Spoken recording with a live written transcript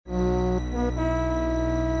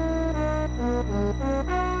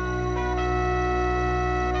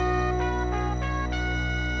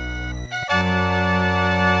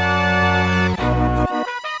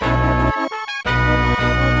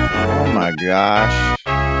gosh.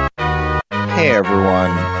 Hey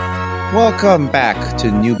everyone. Welcome back to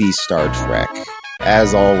Newbie Star Trek.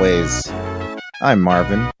 As always, I'm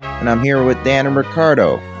Marvin, and I'm here with Dan and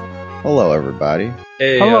Ricardo. Hello everybody.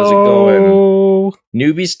 Hey, Hello. how's it going?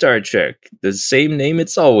 Newbie Star Trek, the same name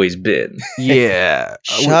it's always been. Yeah.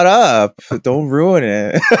 Shut up. Don't ruin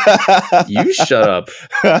it. You shut up.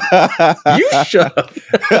 You shut up.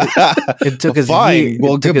 It took us Fine.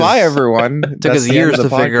 Well, goodbye everyone. It took us years to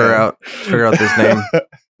figure out this name.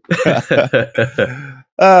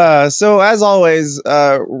 So as always,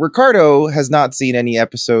 Ricardo has not seen any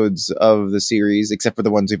episodes of the series except for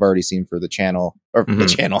the ones we've already seen for the channel or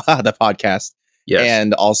the podcast. Yes.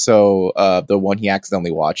 And also the one he accidentally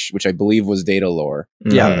watched, which I believe was Data Lore.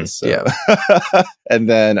 Yeah. Yeah. And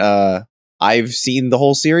then I've seen the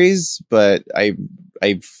whole series, but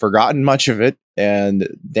I've forgotten much of it. And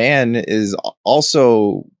Dan is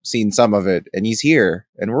also seen some of it, and he's here,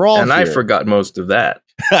 and we're all and here. I forgot most of that.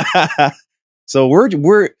 So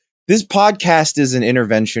this podcast is an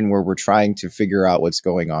intervention where we're trying to figure out what's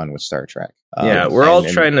going on with Star Trek. Yeah, we're all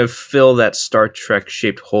trying to fill that Star Trek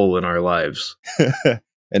shaped hole in our lives.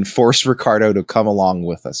 and force Ricardo to come along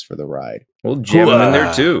with us for the ride. We'll jam him in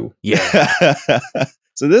there too. Yeah.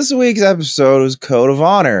 So this week's episode was Code of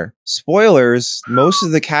Honor. Spoilers, most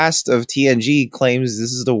of the cast of TNG claims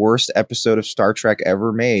this is the worst episode of Star Trek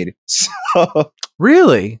ever made. So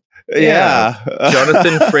Really? yeah.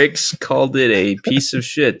 Jonathan Frakes called it a piece of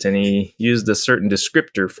shit, and he used a certain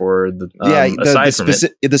descriptor for the aside from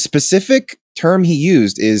the specific term he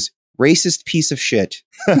used is racist piece of shit.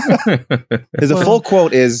 His full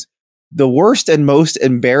quote is, the worst and most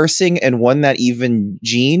embarrassing, and one that even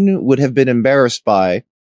Gene would have been embarrassed by,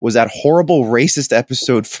 was that horrible racist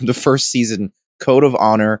episode from the first season, Code of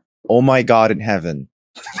Honor, Oh My God in Heaven.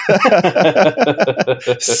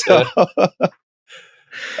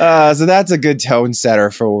 So that's a good tone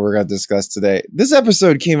setter for what we're going to discuss today. This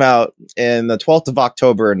episode came out in the 12th of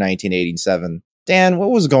October 1987. Dan, what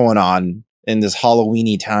was going on in this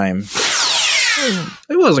Halloweeny time?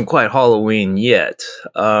 It wasn't quite Halloween yet.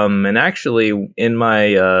 And actually, in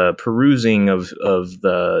my perusing of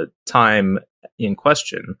the time in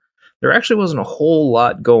question, there actually wasn't a whole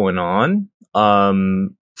lot going on.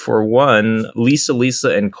 For one, Lisa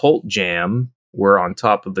and Cult Jam were on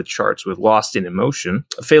top of the charts with Lost in Emotion.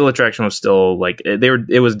 Fatal Attraction was still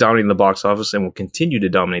it was dominating the box office and will continue to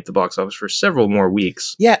dominate the box office for several more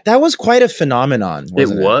weeks. Yeah, that was quite a phenomenon. It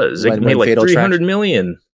was. It made like $300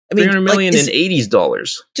 million. I mean, $300 million in 80s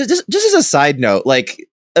dollars. Just as a side note, like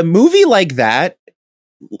a movie like that,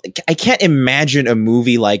 I can't imagine a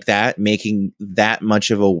movie like that making that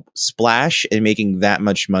much of a splash and making that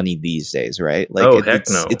much money these days, right? Like, heck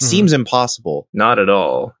no. It seems impossible. Not at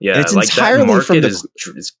all. Yeah, and it's like entirely that market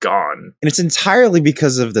from is gone, and it's entirely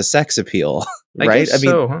because of the sex appeal, right? I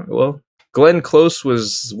mean, so, huh? Well, Glenn Close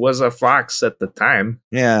was a fox at the time.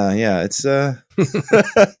 Yeah. It's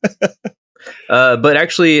But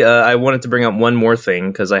actually, I wanted to bring up one more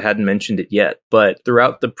thing because I hadn't mentioned it yet. But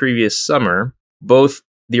throughout the previous summer, both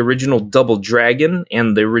the original Double Dragon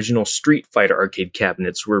and the original Street Fighter arcade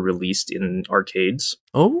cabinets were released in arcades.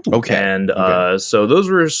 Oh, okay. And so those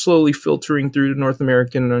were slowly filtering through to North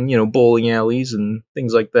American, bowling alleys and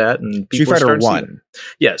things like that. And people Street Fighter 1.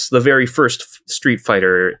 Yes, the very first Street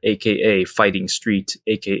Fighter, aka Fighting Street,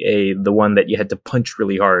 aka the one that you had to punch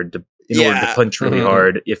really hard in order to punch really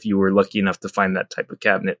hard if you were lucky enough to find that type of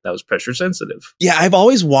cabinet that was pressure sensitive. Yeah, I've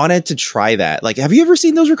always wanted to try that. Like, have you ever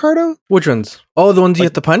seen those, Ricardo? which ones? Oh, the ones you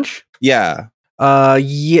have to punch? Yeah.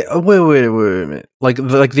 Yeah. Wait a minute. Like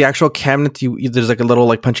the actual cabinet, there's like a little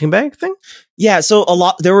like punching bag thing. Yeah, so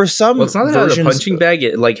there were some Well, it's not that versions. a punching bag.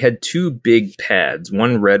 It had two big pads,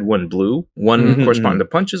 one red, one blue. One corresponded to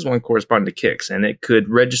punches, one corresponded to kicks, and it could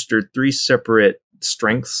register three separate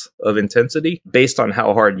strengths of intensity based on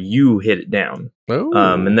how hard you hit it down. Oh.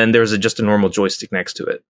 And then there's just a normal joystick next to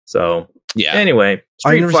it. So Yeah. anyway, I've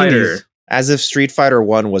Street never seen Fighter. these. As if Street Fighter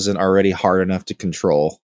 1 wasn't already hard enough to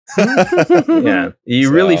control. Yeah, you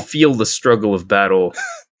So- really feel the struggle of battle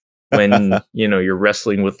when you're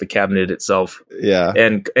wrestling with the cabinet itself. Yeah.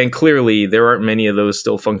 And clearly there aren't many of those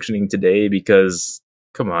still functioning today because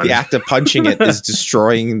come on, The act of punching it is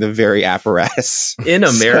destroying the very apparatus. in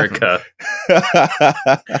America,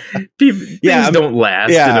 things don't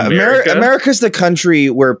last Yeah, in America. America's the country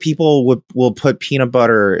where people will put peanut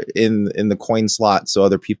butter in the coin slot so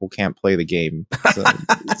other people can't play the game.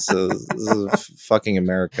 So this is fucking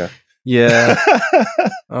America. Yeah.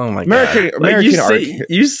 Oh my American art.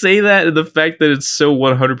 You say that, and the fact that it's so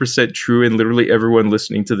 100% true, and literally everyone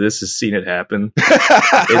listening to this has seen it happen.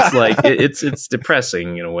 It's like it's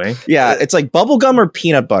depressing in a way. Yeah, it's like bubblegum or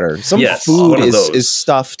peanut butter. Some food is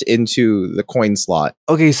stuffed into the coin slot.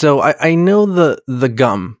 Okay, so I know the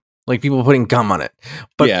gum. Like people putting gum on it,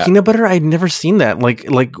 but peanut butter, I'd never seen that. Like,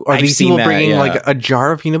 are these people bringing like a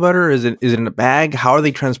jar of peanut butter? Is it in a bag? How are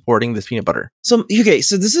they transporting this peanut butter? So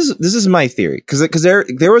so this is my theory because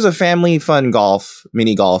there was a family fun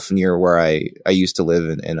mini golf near where I used to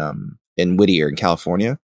live in Whittier in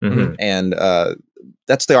California, and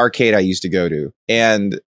that's the arcade I used to go to,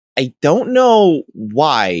 and I don't know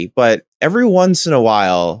why, but every once in a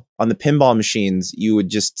while on the pinball machines, you would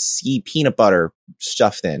just see peanut butter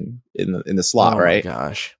stuffed in the slot, right? Oh my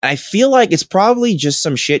gosh. I feel like it's probably just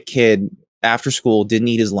some shit kid after school didn't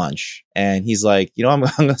eat his lunch. And he's like,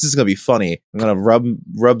 this is going to be funny. I'm going to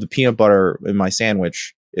rub the peanut butter in my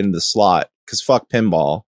sandwich in the slot because fuck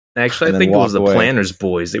pinball. Actually, I think it was the Planters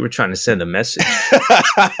boys. They were trying to send a message.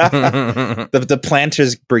 the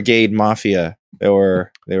Planters Brigade Mafia. They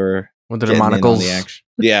were with their monocles. The action.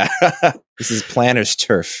 Yeah. This is Planters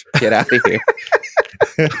turf. Get out of here.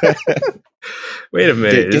 Wait a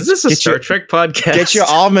minute. Is this a Star Trek podcast? Get your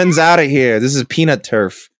almonds out of here. This is peanut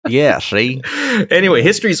turf. Yeah, see? Anyway,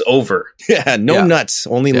 history's over. Yeah, nuts,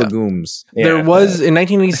 only legumes. Yeah. There was, in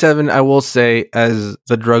 1987, I will say, as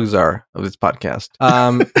the drugs are of this podcast.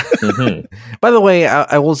 By the way,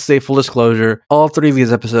 I will say, full disclosure, all 3 of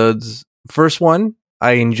these episodes, first one,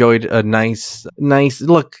 I enjoyed a nice,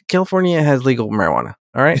 look, California has legal marijuana.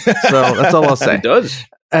 All right? So that's all I'll say. It does.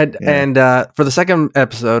 And for the second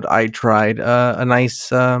episode, I tried a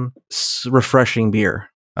nice, refreshing beer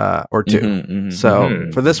or two. So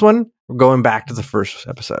for this one, we're going back to the first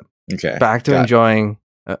episode. Okay. Back to enjoying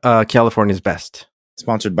California's best.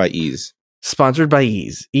 Sponsored by Ease. Sponsored by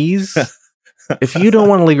Ease. Ease, if you don't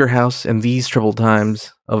want to leave your house in these troubled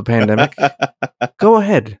times of a pandemic, go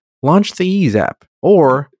ahead. Launch the Ease app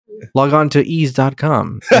or log on to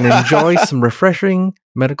ease.com and enjoy some refreshing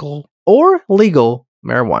medical or legal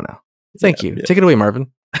marijuana. Thank you. Take it away,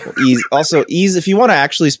 Marvin. Ease. Also, Ease, if you want to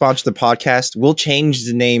actually sponsor the podcast, we'll change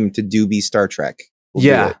the name to Doobie Star Trek.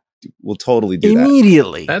 We'll totally do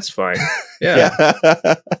immediately. That's fine.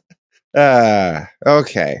 Yeah.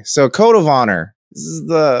 Okay. So Code of Honor. This is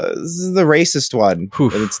the racist one.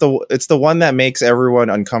 It's the one that makes everyone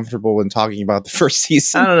uncomfortable when talking about the first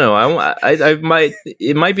season. I don't know.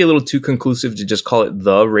 It might be a little too conclusive to just call it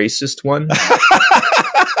the racist one.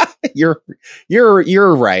 You're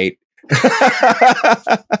right.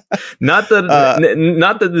 Not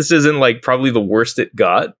that this isn't like probably the worst it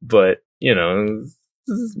got, but it's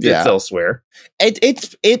elsewhere.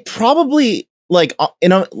 It probably, like,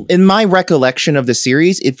 in my recollection of the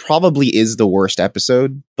series, it probably is the worst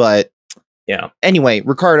episode. But yeah. Anyway,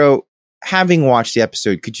 Ricardo, having watched the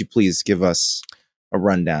episode, could you please give us a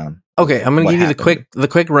rundown? Okay, I'm going to give you the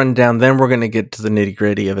quick rundown. Then we're going to get to the nitty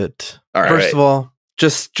gritty of it. All right. First of all,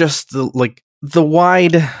 just the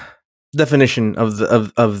wide definition of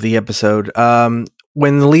the episode.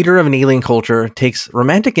 When the leader of an alien culture takes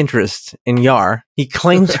romantic interest in Yar, he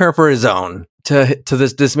claims her for his own, to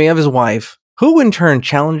this dismay of his wife, who in turn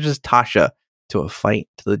challenges Tasha to a fight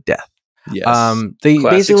to the death. Yes. They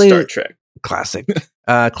classic basically Star Trek. Classic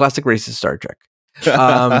racist Star Trek.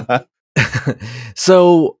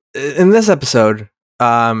 So in this episode,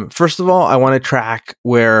 first of all, I want to track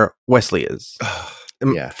where Wesley is.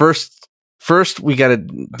 Yeah. First, we got to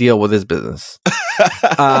deal with his business.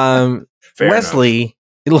 Wesley,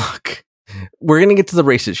 look, we're going to get to the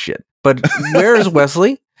racist shit, but where is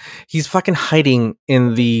Wesley? He's fucking hiding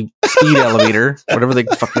in the speed elevator, whatever they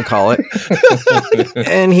fucking call it.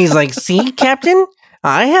 And he's like, see, Captain,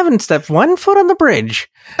 I haven't stepped 1 foot on the bridge.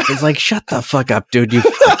 It's like, shut the fuck up, dude. You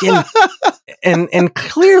fucking... And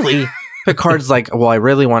clearly, Picard's like, well, I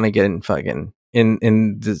really want to get in fucking...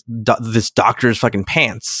 in this doctor's fucking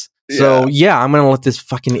pants. So I'm gonna let this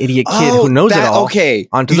fucking idiot kid who knows it all onto the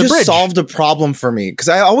bridge. You just solved a problem for me, because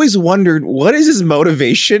I always wondered, what is his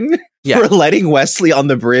motivation for letting Wesley on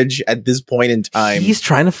the bridge at this point in time? He's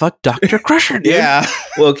trying to fuck Dr. Crusher, dude. Yeah.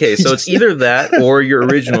 Well, okay, so it's either that or your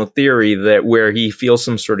original theory that where he feels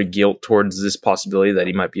some sort of guilt towards this possibility that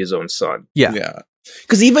he might be his own son. Yeah.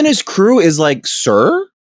 Because even his crew is like, sir?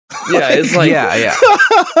 Yeah, it's like... yeah.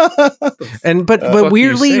 But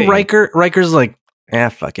weirdly, Riker's like,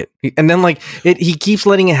 fuck it. And then he keeps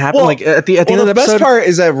letting it happen. Well, at the end of the episode, best part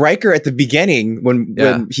is that Riker at the beginning, when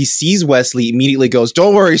he sees Wesley, immediately goes,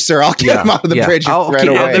 "Don't worry, sir, I'll get him out of the bridge right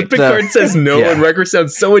away." And Picard says no, and Riker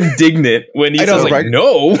sounds so indignant when he says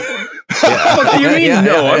no. What do you mean?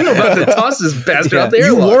 No, I'm about to toss this bastard out the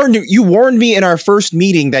airlock. You warned me in our first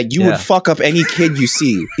meeting that you would fuck up any kid you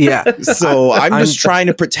see. Yeah. So I'm just trying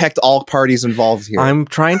to protect all parties involved here. I'm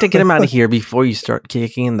trying to get him out of here before you start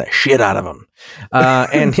kicking the shit out of him.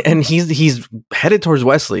 And he's headed towards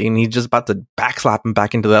Wesley, and he's just about to backslap him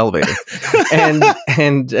back into the elevator.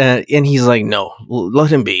 and he's like, no,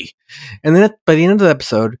 let him be. And then by the end of the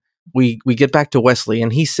episode, we get back to Wesley,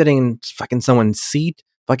 and he's sitting in fucking someone's seat.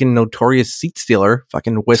 Fucking notorious seat stealer,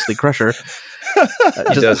 fucking Wesley Crusher,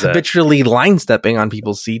 just habitually line stepping on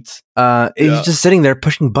people's seats. He's just sitting there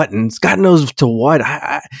pushing buttons. God knows to what.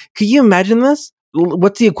 Could you imagine this?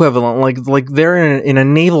 What's the equivalent? Like they're in a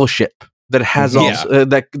naval ship that has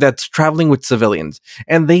that's traveling with civilians,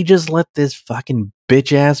 and they just let this fucking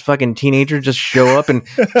bitch ass fucking teenager just show up and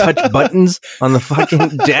touch buttons on the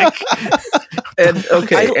fucking deck.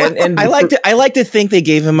 And I like to think they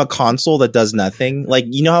gave him a console that does nothing. Like,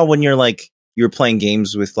 you know how when you're playing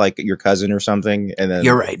games with like your cousin or something, and then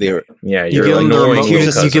you're right. You give him the remote.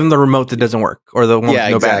 You give him the remote that doesn't work, or the one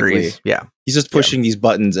with no batteries. Yeah, he's just pushing these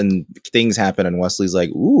buttons, and things happen, and Wesley's like,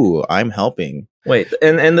 "Ooh, I'm helping." Wait,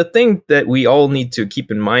 and the thing that we all need to keep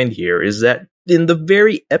in mind here is that in the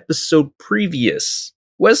very episode previous,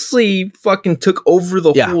 Wesley fucking took over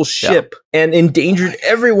the whole ship and endangered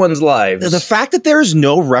everyone's lives. The fact that there's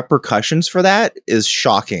no repercussions for that is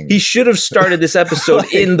shocking. He should have started this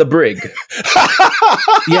episode in the brig.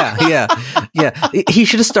 Yeah. He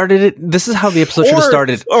should have started it. This is how the episode should have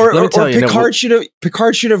started. Or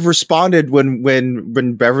Picard should have responded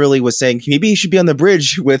when Beverly was saying maybe he should be on the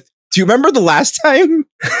bridge with. Do you remember the last time?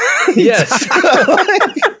 Yes.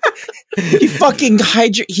 He fucking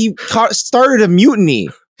started a mutiny.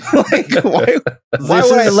 Like, why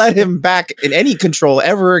would I let him back in any control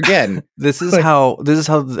ever again? This is how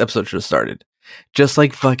the episode should have started. Just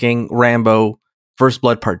like fucking Rambo First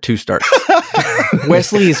Blood Part 2 starts.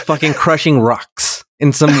 Wesley is fucking crushing rocks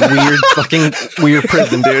in some weird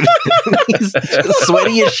prison, dude. He's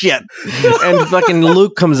sweaty as shit. And fucking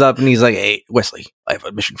Luke comes up and he's like, "Hey, Wesley, I have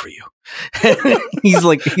a mission for you." he's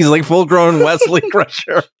like full grown Wesley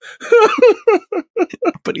Crusher.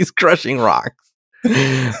 But he's crushing rocks.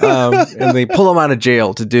 And they pull him out of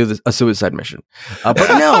jail to do a suicide mission. But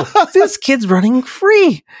no, this kid's running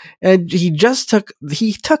free, and he took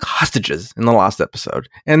hostages in the last episode,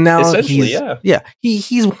 and now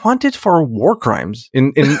he's wanted for war crimes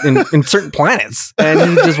in certain planets,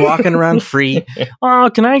 and he's just walking around free.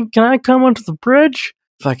 Oh, can I come onto the bridge?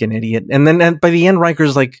 Fucking idiot! And then by the end, Riker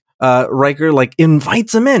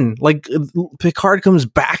invites him in. Like Picard comes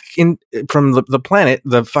back in from the planet,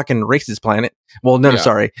 the fucking racist planet. Well, no,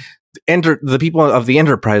 sorry. The people of the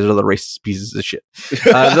Enterprise are the racist pieces of shit.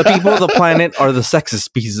 The people of the planet are the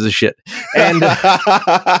sexist pieces of shit. And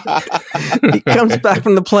he comes back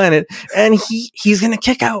from the planet, and he's gonna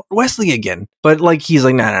kick out Wesley again. But he's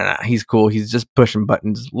like, nah, he's cool. He's just pushing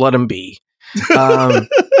buttons. Let him be.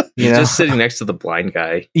 He's just sitting next to the blind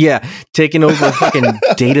guy. Yeah, taking over fucking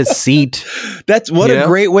Data's seat. That's a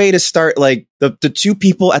great way to start. Like the two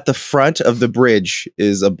people at the front of the bridge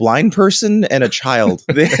is a blind person and a child.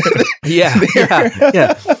 Yeah.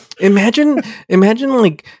 Imagine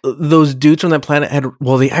like those dudes from that planet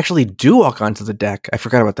they actually do walk onto the deck. I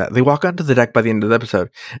forgot about that. They walk onto the deck by the end of the episode,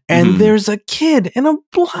 and there's a kid and a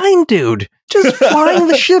blind dude just flying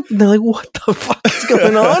the ship. And they're like, "What the fuck is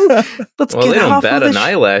going on? Let's get they don't off bat of an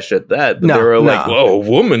eyelash at that. But they were like, "Whoa, a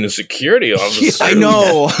woman, a security officer." I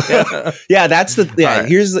know. Yeah, that's the. Yeah, right.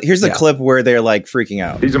 Here's the clip where they're like freaking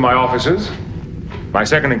out. These are my officers. My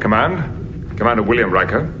second in command, Commander William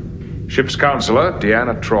Riker. Ship's counselor,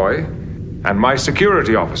 Deanna Troy. And my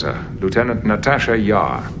security officer, Lieutenant Natasha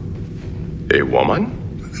Yar. A woman?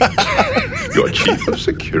 Your chief of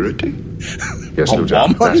security? Yes,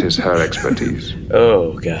 Lieutenant. That is her expertise.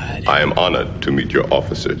 Oh, God. I am honored to meet your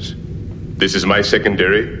officers. This is my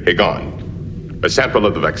secondary, Hagon. A sample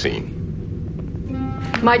of the vaccine.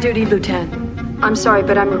 My duty, Lieutenant. I'm sorry,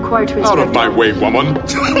 but I'm required to inspect... Out of my way, woman!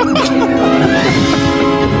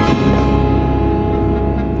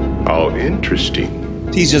 How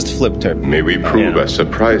interesting. He's just flipped her. May we prove as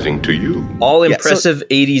surprising to you. All impressive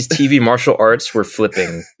 80s TV martial arts were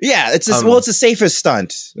flipping. Yeah, it's the safest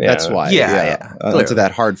stunt. Yeah. That's why. Yeah. Onto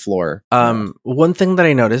that hard floor. One thing that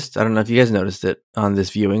I noticed, I don't know if you guys noticed it on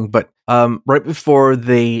this viewing, but right before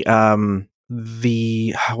they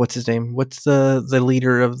the what's his name? What's the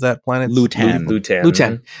leader of that planet? Lutan.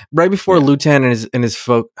 Lutan. Right before Lutan and his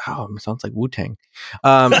folk. Oh, it sounds like Wu-Tang.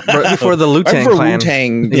 Right before the Lutan clan.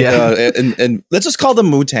 Wu-Tang, and let's just call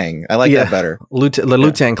them Wu-Tang. I like that better. The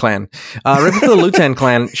Lutan clan. Right before the Lutan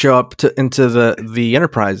clan show up into the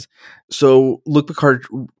Enterprise. So Luke Picard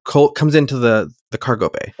comes into the cargo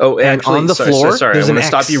bay. Oh, and actually, on the floor, sorry. I want to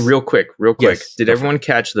stop you real quick. Yes. Did everyone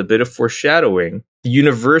catch the bit of foreshadowing?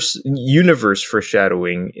 Universe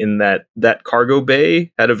foreshadowing in that cargo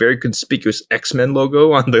bay had a very conspicuous X-Men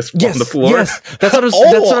logo on the floor. Yes, that's what I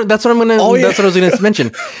was. That's what I'm gonna. That's what I was going to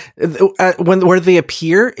mention. Where they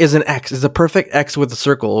appear is an X. Is a perfect X with a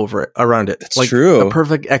circle over it around it. That's true. A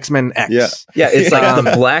perfect X-Men X. Yeah. It's like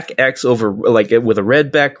the black X over like with a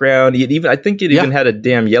red background. I think it even had a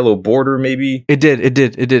damn yellow border. Maybe it did.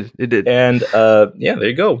 And there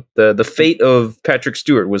you go. The fate of Patrick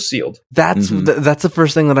Stewart was sealed. That's the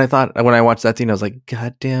first thing that I thought when I watched that scene. I was like,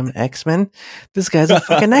 "Goddamn X-Men! This guy's a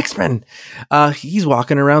fucking X-Men." He's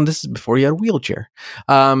walking around. This is before he had a wheelchair.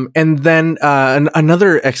 And then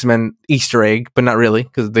another X-Men Easter egg, but not really,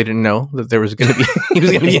 because they didn't know that there was going to be he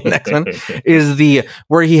was going to be an X-Men. Is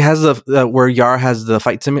where he has where Yar has the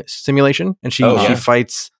fight simulation, and she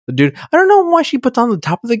fights the dude. I don't know why she puts on the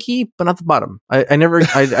top of the key, but not the bottom. I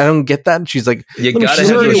don't get that. She's like, you gotta have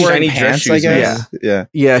those shiny dress shoes, I guess.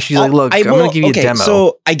 Yeah. She's like, look, I'm gonna give you a demo.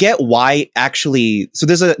 So I get why actually. So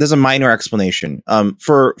there's a minor explanation.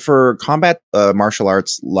 For combat martial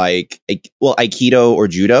arts like Aikido or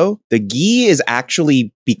Judo, the gi is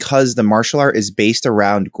actually because the martial art is based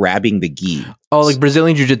around grabbing the gi. Oh, like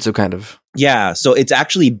Brazilian Jiu-Jitsu kind of. Yeah. So it's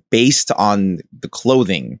actually based on the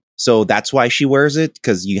clothing. So that's why she wears it,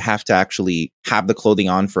 because you have to actually have the clothing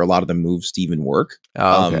on for a lot of the moves to even work.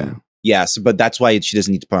 Oh, okay. Yes, but that's why she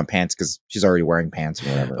doesn't need to put on pants, because she's already wearing pants or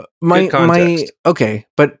whatever.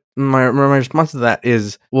 But my response to that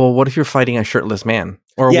is, well, what if you're fighting a shirtless man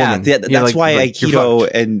or a woman? That's why Aikido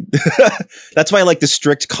and that's why like the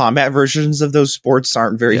strict combat versions of those sports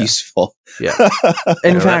aren't very useful. Yeah.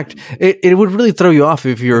 In fact, it would really throw you off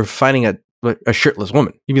if you're fighting a shirtless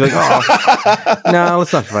woman. You'd be like, oh, no,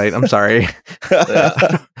 let's not fight. I'm sorry.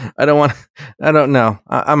 I don't know.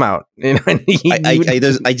 I'm out. You know,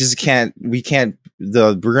 I just can't. We can't.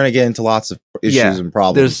 We're going to get into lots of issues and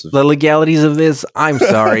problems. There's the legalities of this. I'm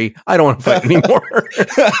sorry. I don't want to fight anymore.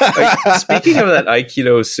 Speaking of that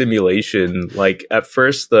Aikido simulation, like at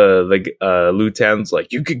first the Lutan's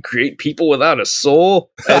like, you could create people without a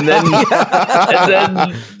soul, and then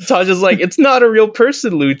Tasha's like, it's not a real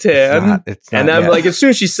person, Lutan. It's not, I'm like, as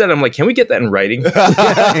soon as she said it, I'm like, can we get that in writing?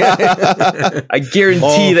 I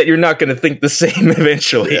guarantee that you're not going to think the same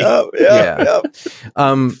eventually.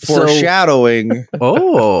 Foreshadowing.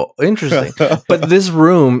 Oh, interesting. But this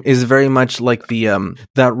room is very much like the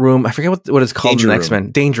that room. I forget what it's called in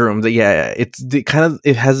X-Men. Danger Room.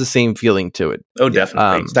 It has the same feeling to it. Oh,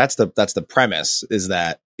 definitely. That's the premise, is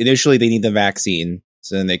that initially they need the vaccine,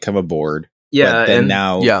 so then they come aboard. Yeah, and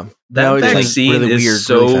now that vaccine really is weird,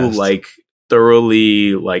 so really like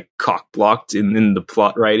thoroughly like cock blocked in the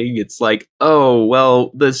plot writing. It's like, oh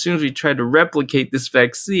well, as soon as we tried to replicate this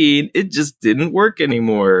vaccine, it just didn't work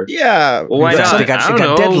anymore. Yeah, well, why not? It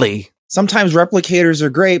got deadly. Sometimes replicators are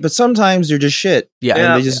great, but sometimes they're just shit.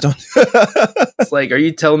 Yeah, they just don't. It's like, are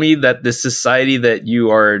you telling me that the society that you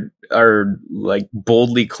are like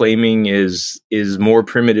boldly claiming is more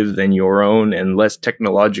primitive than your own and less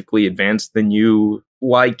technologically advanced than you?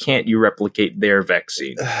 Why can't you replicate their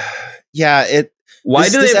vaccine? Why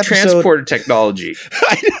do they have transporter technology?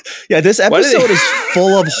 This episode is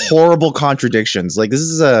full of horrible contradictions. Like this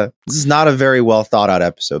is not a very well thought out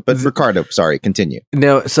episode. But Ricardo, sorry, continue.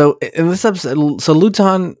 No, so in this episode, the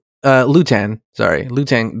Lutan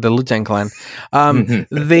clan,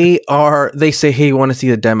 they say, hey, you want to see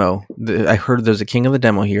the demo? I heard there's a king of the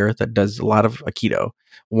demo here that does a lot of Aikido.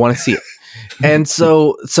 Want to see it? And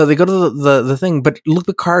so they go to the thing, but Luke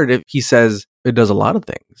Picard, he says it does a lot of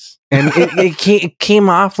things, and it came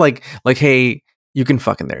off like, hey, you can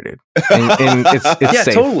fuck in there, dude. And it's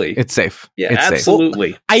safe. Totally. It's safe. Yeah, it's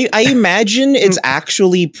absolutely. Safe. I imagine it's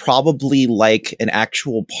actually probably like an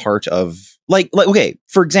actual part of like okay,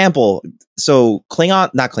 for example, so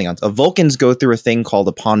Vulcans go through a thing called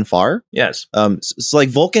a Ponfar. Yes. So like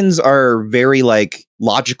Vulcans are very like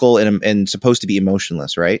logical and supposed to be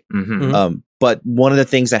emotionless, right? Mm-hmm. But one of the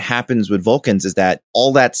things that happens with Vulcans is that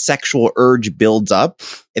all that sexual urge builds up,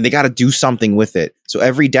 and they got to do something with it. So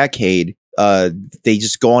every decade, they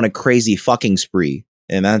just go on a crazy fucking spree,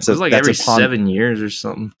 and that's every 7 years or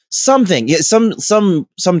something. Yeah, some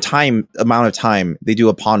amount of time they do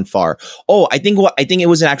a Ponfar. Oh, I think it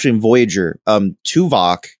was actually in Voyager.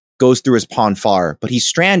 Tuvok goes through his Pon farr, but he's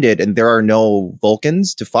stranded and there are no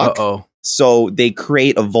Vulcans to fuck. Uh-oh. So they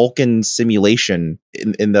create a Vulcan simulation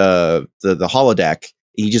in the holodeck.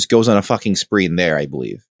 He just goes on a fucking spree in there, I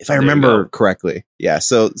believe, if I remember correctly. Yeah,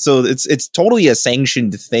 so it's totally a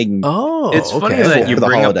sanctioned thing. Oh, it's funny okay. that you For the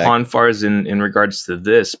bring up holodeck. Pon farrs in regards to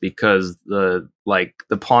this, because the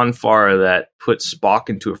Pon farr that put Spock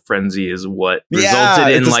into a frenzy is what Yeah,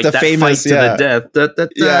 resulted in it's like the that famous- fight to yeah. the death.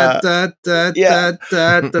 Yeah,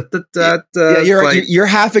 you're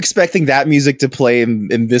half expecting that music to play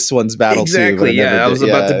in this one's battle Exactly. too. but it never Yeah, I was did.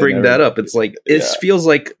 about Yeah, to bring it never- that up. It's like it Yeah. feels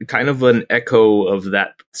like kind of an echo of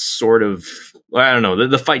that sort of. I don't know,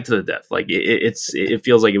 the fight to the death. Like it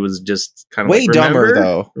feels like it was just kind of Way like, dumber remember?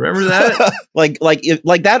 though. Remember that? like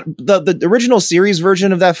that the original series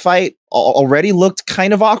version of that fight already looked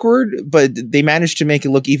kind of awkward, but they managed to make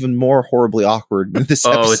it look even more horribly awkward in this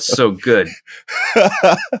episode. Oh, it's so good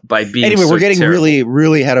by being. Anyway, so we're getting terrible.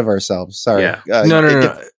 really ahead of ourselves. Sorry. Yeah.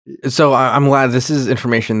 No. So I'm glad this is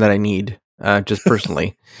information that I need, just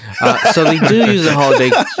personally. So they do use the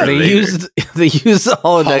holodeck. They use the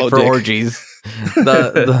holodeck for Holodeck. orgies.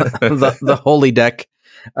 The holy deck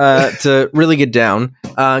to really get down.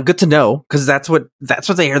 Good to know, because that's what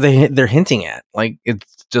they're hinting at. Like it's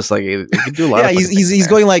just like it could do a lot. Yeah, of he's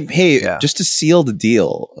going like, hey, Yeah. just to seal the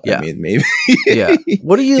deal. Yeah. I mean, maybe. Yeah.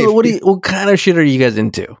 What kind of shit are you guys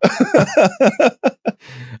into?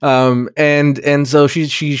 And so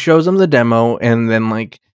she shows him the demo, and then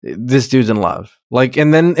like this dude's in love. Like,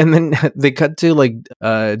 and then they cut to like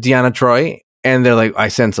Deanna Troi, and they're like, I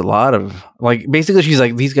sense a lot of like, basically she's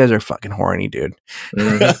like, these guys are fucking horny, dude.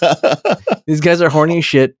 These guys are horny as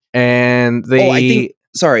shit, and they. I think.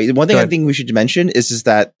 Sorry, one thing Go I ahead. think we should mention is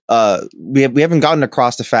that we haven't gotten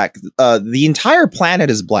across the fact the entire planet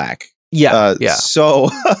is black. yeah. So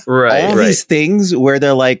Right, all right. these things where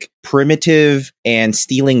they're like primitive and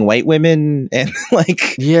stealing white women and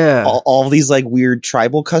like Yeah. all these like weird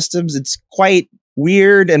tribal customs, it's quite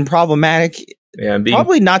weird and problematic. Yeah, and being,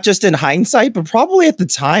 Probably not just in hindsight, but probably at the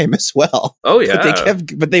time as well. oh yeah,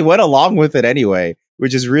 But they went along with it anyway,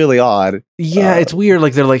 which is really odd. Yeah, it's weird.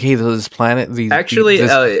 Like they're like, hey, this planet, this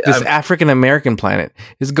I'm- African American planet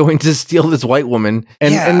is going to steal this white woman,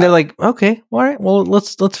 and Yeah. they're like, okay, all right, well,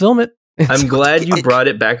 let's film it. I'm glad you brought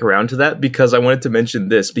it back around to that, because I wanted to mention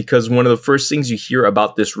this, because one of the first things you hear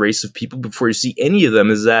about this race of people before you see any of them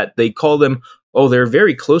is that they call them, oh, they're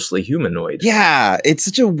very closely humanoid. Yeah, it's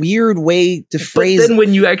such a weird way to But phrase. then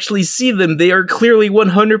when you actually see them, they are clearly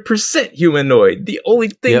 100% humanoid. The only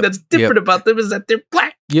thing Yep, that's different about them is that they're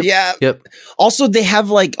black. Yep. Yeah. Yep. Also, they have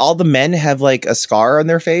like all the men have like a scar on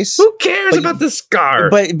their face. Who cares But- about the scar?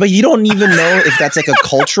 But you don't even know if that's like a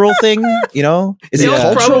cultural thing, you know? Is it Yeah.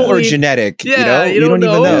 cultural or Probably- genetic? Yeah, you you don't don't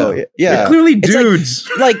even know. know. Yeah. They're clearly It's like- dudes.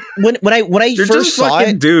 Like when I They're first just saw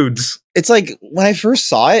fucking it, dudes. it's like when I first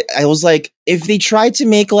saw it, I was like, if they tried to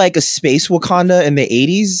make like a space Wakanda in the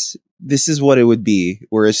 80s, this is what it would be.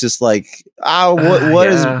 Where it's just like, Yeah. what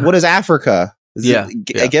is Africa? Yeah.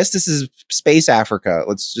 I guess this is space Africa.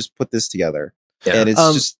 Let's just put this together. Yeah. And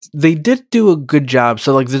it's just They did do a good job.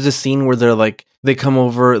 So like, there's a scene where they're like, they come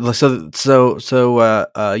over. So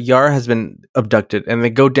Yar has been abducted, and they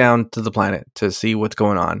go down to the planet to see what's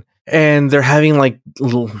going on, and they're having like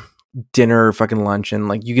little dinner, fucking lunch, and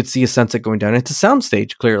like you could see a sunset going down. It's a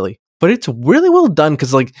soundstage, clearly, but it's really well done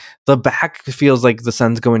because like the back feels like the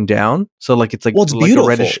sun's going down, so like it's like, Well, it's like beautiful, a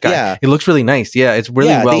reddish sky. yeah. It looks really nice. Yeah, it's really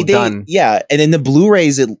yeah, well done. Yeah, and in the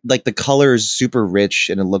Blu-rays, it like the color is super rich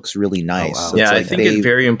and it looks really nice. wow. So Yeah, it's I like think it's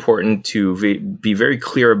very important to be very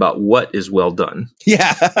clear about what is well done.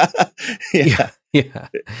 yeah, yeah. Yeah,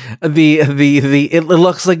 it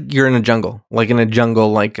looks like you're in a jungle, like in a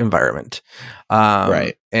jungle like environment,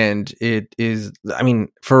 Right. And it is. I mean,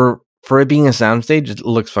 for it being a soundstage, it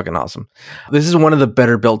looks fucking awesome. This is one of the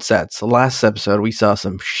better built sets. The last episode, we saw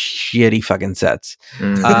some shitty fucking sets,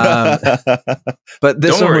 but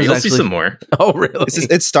this Don't one worry, was you'll actually. see some more. Oh, really?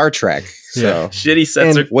 It's Star Trek. So Yeah. Shitty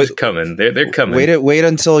sets And- are coming. They're coming. wait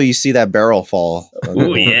until you see that barrel fall.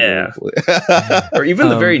 Ooh, yeah. Or even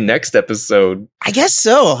the very next episode. I guess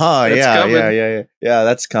so, huh? That's Yeah, coming. yeah.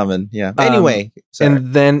 That's coming. Yeah. Anyway, sorry.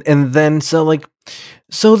 and then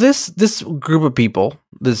so this group of people,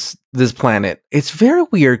 this planet, it's very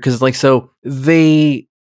weird because like, so they,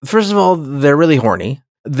 first of all, they're really horny.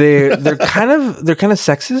 They're kind of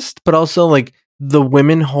sexist, but also like the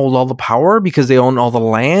women hold all the power because they own all the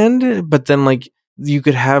land. But then like you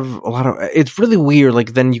could have a lot of, it's really weird.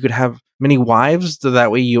 Like then you could have many wives, so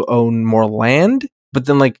that way you own more land. But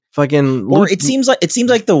then like fucking, Or it seems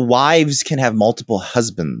like the wives can have multiple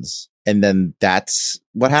husbands. and then that's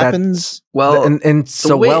what happens. Well, and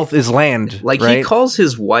so way- wealth is land. Like right? he calls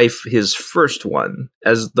his wife his first one,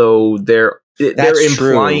 as though they're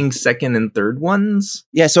implying true. second and third ones.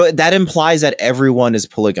 Yeah, so that implies that everyone is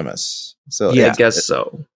polygamous. So Yeah. I guess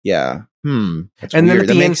so. yeah. That's And then weird.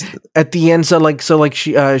 at the end,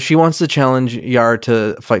 so she wants to challenge Yar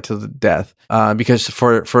to fight to the death, because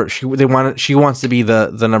she wants to be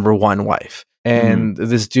the number one wife, and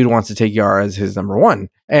this dude wants to take Yar as his number one,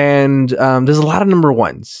 and there's a lot of number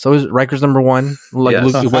ones. So is Riker's number one, like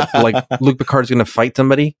Yes. Luke Picard's gonna fight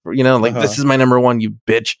somebody, this is my number one, you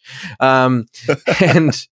bitch,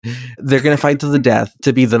 and they're gonna fight to the death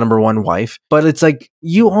to be the number one wife. But it's like,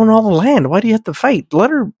 you own all the land. Why do you have to fight? Let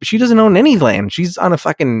her. She doesn't own any land. She's on a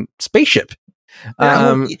fucking spaceship.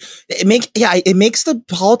 It makes the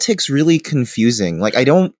politics really confusing. Like, I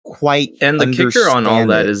don't quite. And the kicker on all understand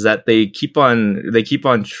that it. is that they keep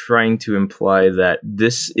on trying to imply that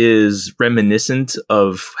this is reminiscent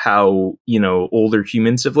of how, older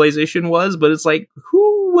human civilization was, but it's like,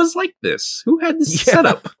 who was like this? Who had this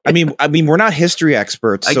setup? I mean, we're not history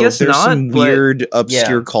experts, I so guess there's not, some but- weird,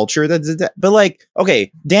 obscure culture that did that. But like,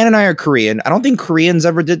 okay, Dan and I are Korean. I don't think Koreans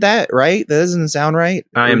ever did that, right? That doesn't sound right.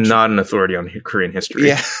 I am not an authority on Korean history.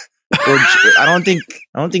 Yeah. I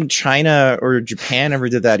don't think China or Japan ever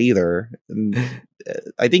did that either. And,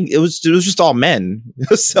 I think it was just all men.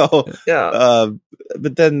 So Yeah.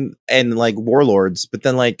 but then, and like warlords, but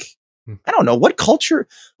then like, I don't know what culture.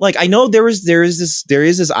 Like, I know there is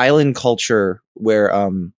this island culture where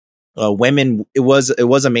women, it was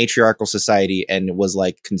a matriarchal society, and it was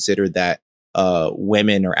like considered that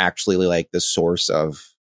women are actually like the source of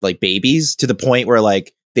like babies, to the point where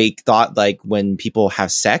like they thought like when people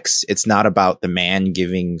have sex, it's not about the man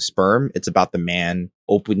giving sperm, it's about the man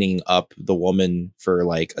opening up the woman for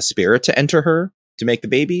like a spirit to enter her to make the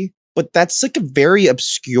baby. But that's like a very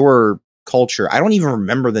obscure culture. I don't even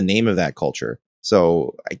remember the name of that culture.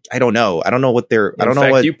 So I don't know. I don't know what they're. I don't know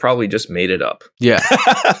what you probably just made it up. Yeah.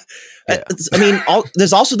 I mean,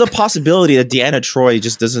 there's also the possibility that Deanna Troi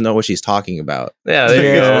just doesn't know what she's talking about. Yeah,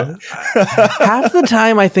 there you go. Half the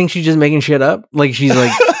time, I think she's just making shit up. Like, she's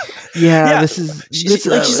like, this is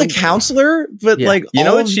She's a counselor, but Yeah. like You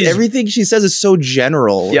know what she's- everything she says is so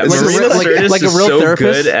general. Yeah, It's Like a just Marina real- Sirtis like a is real so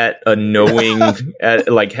therapist. good at a knowing,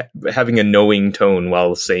 at like having a knowing tone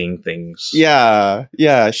while saying things. yeah.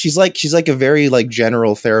 She's like a very like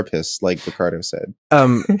general therapist, like Ricardo said.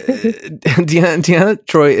 Deanna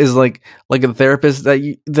Troi is like a therapist that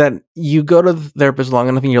you go to the therapist long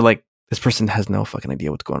enough and you're like, this person has no fucking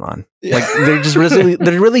idea what's going on. Like,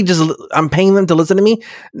 they're really just, I'm paying them to listen to me.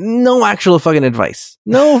 No actual fucking advice.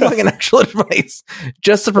 No fucking actual advice.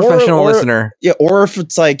 Just a professional listener. Yeah, or if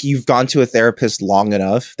it's like you've gone to a therapist long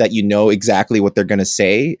enough that you know exactly what they're going to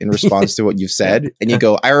say in response to what you've said, and you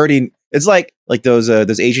go, it's like those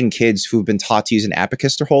Asian kids who've been taught to use an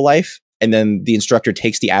abacus their whole life, and then the instructor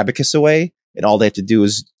takes the abacus away, and all they have to do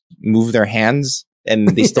is move their hands, and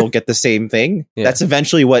they still get the same thing. Yeah. That's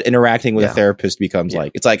eventually what interacting with Yeah. a therapist becomes Yeah.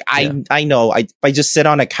 like. It's like, Yeah. I know, I just sit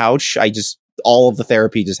on a couch, all of the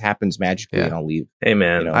therapy just happens magically, Yeah. and I'll leave. Hey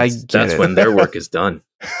man, You know, I that's get it. when their work is done.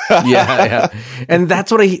 yeah. And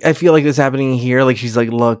that's what I feel like is happening here. Like, she's like,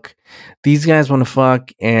 look, these guys want to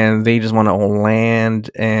fuck and they just want to own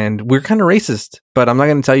land, and we're kind of racist, but I'm not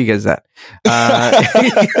going to tell you guys that.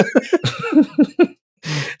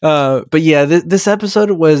 But yeah, this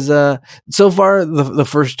episode was so far the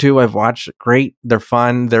first two I've watched, great. They're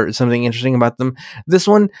fun. There's something interesting about them. This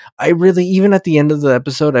one, I really, even at the end of the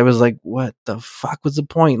episode, I was like, what the fuck was the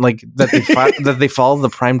point? Like, that they follow the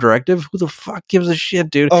Prime Directive? Who the fuck gives a shit,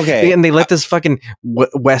 dude? Okay. And they let this fucking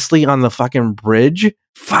Wesley on the fucking bridge.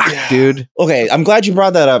 Fuck, dude. Okay, I'm glad you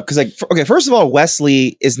brought that up, because like, first of all,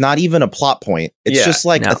 Wesley is not even a plot point. It's Yeah, just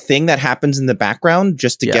like no. a thing that happens in the background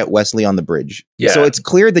just to Yeah. get Wesley on the bridge. Yeah. So it's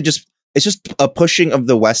clear that it's just a pushing of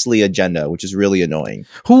the Wesley agenda, which is really annoying.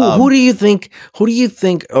 Who do you think?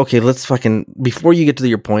 Okay, let's fucking, before you get to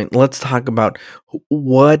your point, let's talk about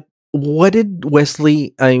what did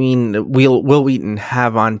Wesley, I mean, Will Wheaton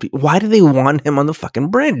have on? Why do they want him on the fucking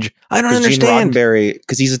bridge? I don't Gene understand. Roddenberry,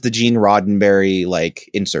 because he's at the Gene Roddenberry like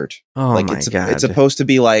insert. Oh Like my god! it's supposed to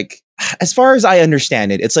be like, as far as I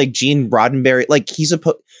understand it, it's like Gene Roddenberry. Like he's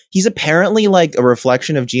apparently like a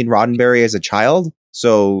reflection of Gene Roddenberry as a child.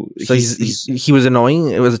 So he was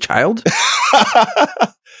annoying. It was a child.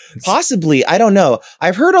 Possibly. I don't know.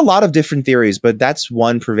 I've heard a lot of different theories, but that's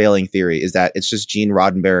one prevailing theory, is that it's just Gene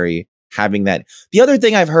Roddenberry having that. The other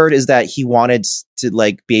thing I've heard is that he wanted to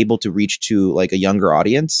like be able to reach to like a younger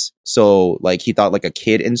audience. So like he thought like a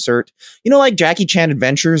kid insert, like Jackie Chan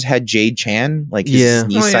Adventures had Jade Chan, like his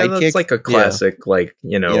niece sidekick. That's like a classic, like,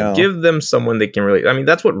 give them someone they can really, I mean,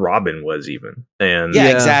 that's what Robin was even. And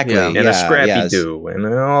exactly. And a Scrappy Doo and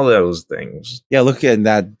all those things. Yeah, look at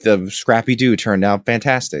that. The Scrappy Doo turned out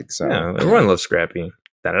fantastic. So yeah, everyone loves Scrappy.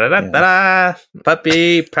 Da-da-da-da-da,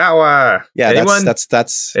 puppy power. Yeah, that's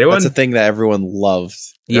a thing that everyone loved.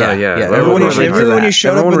 Yeah. Everyone when you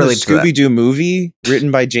showed up in the Scooby-Doo movie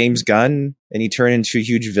written by James Gunn and he turned into a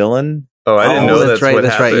huge villain. Oh, I didn't know that's right.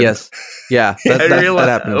 That's right. Yes. Yeah. That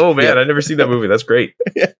happened. Oh man, I never seen that movie. That's great.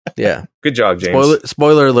 Yeah. Good job, James.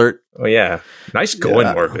 Spoiler alert. Oh yeah. Nice going,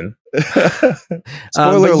 Marvin.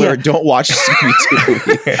 Spoiler alert, don't watch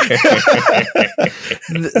Scooby-Doo.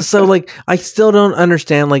 So like I still don't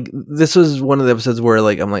understand, like this was one of the episodes where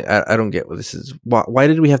like I'm like I don't get what this is. Why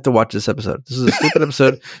did we have to watch this episode? This is a stupid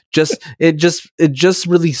episode. It just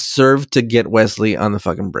really served to get Wesley on the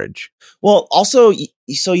fucking bridge. Well, also,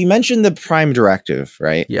 so you mentioned the Prime Directive,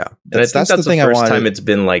 right? Yeah. And I think that's the first time it's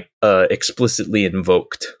been like explicitly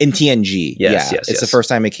invoked in TNG. Yes. It's the first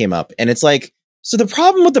time it came up, and it's like, so the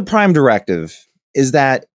problem with the Prime Directive is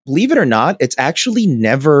that, believe it or not, it's actually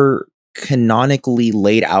never canonically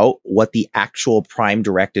laid out what the actual Prime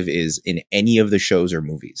Directive is in any of the shows or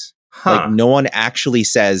movies. Like no one actually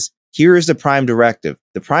says, here is the Prime Directive.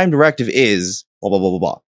 The Prime Directive is blah, blah, blah, blah,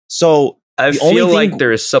 blah. So I feel like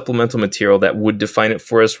there is supplemental material that would define it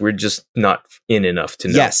for us. We're just not in enough to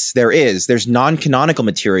know. Yes, there is. There's non-canonical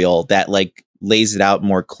material that like lays it out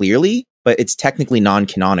more clearly, but it's technically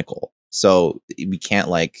non-canonical. So we can't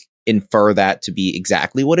like infer that to be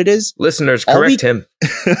exactly what it is. Listeners, correct him.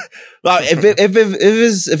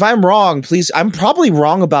 If I'm wrong, please. I'm probably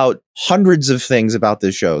wrong about hundreds of things about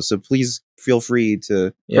this show. So please feel free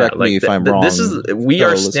to correct me if I'm wrong. We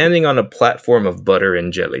are standing on a platform of butter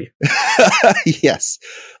and jelly. Yes.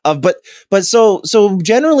 But so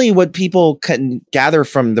generally what people can gather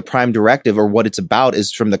from the Prime Directive or what it's about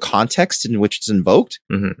is from the context in which it's invoked.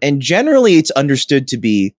 Mm-hmm. And generally it's understood to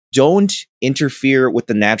be, don't interfere with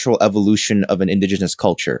the natural evolution of an indigenous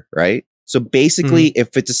culture, right? So basically,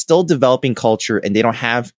 if it's a still developing culture and they don't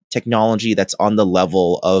have technology that's on the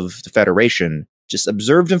level of the Federation, just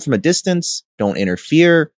observe them from a distance, don't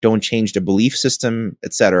interfere, don't change the belief system,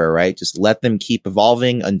 etc., right? Just let them keep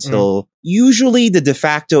evolving until usually the de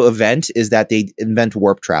facto event is that they invent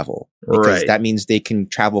warp travel. Because that means they can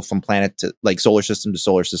travel from planet to like solar system to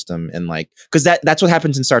solar system. And like, because that's what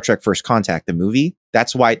happens in Star Trek First Contact, the movie.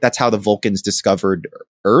 That's how the Vulcans discovered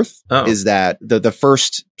Earth, is that the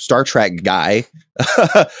first Star Trek guy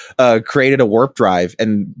created a warp drive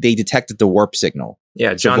and they detected the warp signal.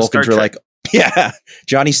 Yeah, so Vulcans were like,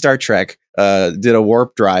 Johnny Star Trek did a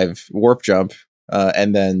warp jump,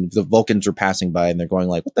 and then the Vulcans were passing by and they're going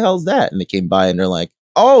like, what the hell is that? And they came by and they're like,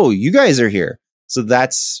 oh, you guys are here. So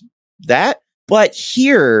that's that. But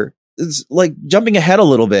here is like jumping ahead a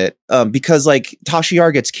little bit, because like Tasha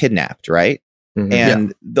Yar gets kidnapped, right? Mm-hmm.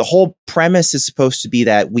 And the whole premise is supposed to be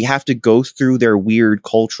that we have to go through their weird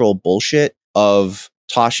cultural bullshit of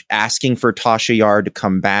Tosh asking for Tasha Yar to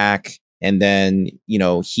come back. And then,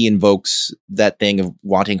 he invokes that thing of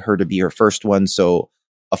wanting her to be her first one. So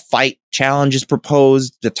a fight challenge is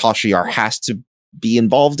proposed that Tasha Yar has to be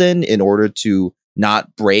involved in order to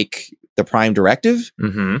not break the Prime Directive.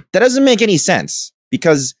 Mm-hmm. That doesn't make any sense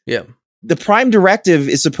because the Prime Directive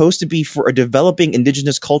is supposed to be for a developing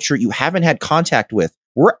indigenous culture you haven't had contact with.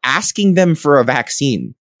 We're asking them for a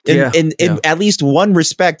vaccine. In at least one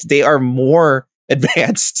respect, they are more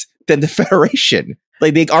advanced than the Federation.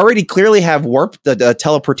 Like they already clearly have the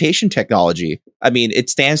teleportation technology. I mean, it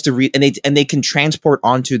stands to and they can transport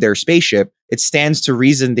onto their spaceship. It stands to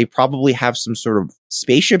reason they probably have some sort of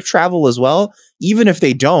spaceship travel as well. Even if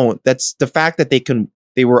they don't, that's the fact that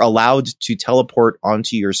they were allowed to teleport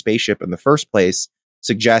onto your spaceship in the first place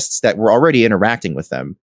suggests that we're already interacting with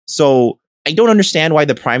them. So I don't understand why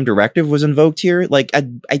the Prime Directive was invoked here. Like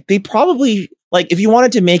they probably, like, if you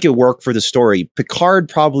wanted to make it work for the story, Picard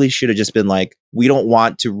probably should have just been like, we don't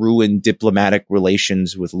want to ruin diplomatic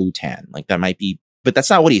relations with Lutan. Like that might be, but that's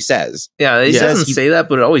not what he says. Yeah, he doesn't say that,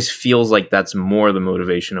 but it always feels like that's more the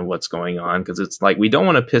motivation of what's going on. Because it's like, we don't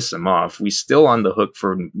want to piss him off. We still on the hook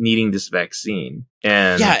for needing this vaccine.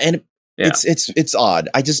 And it's odd.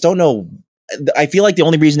 I just don't know. I feel like the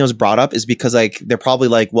only reason it was brought up is because like they're probably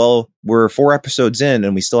like, well, we're 4 episodes in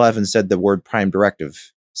and we still haven't said the word Prime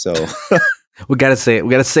Directive. So we gotta say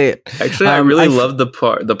it. Actually, I really love the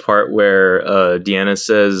part where Deanna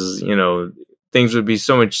says, things would be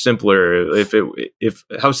so much simpler if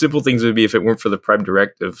how simple things would be if it weren't for the Prime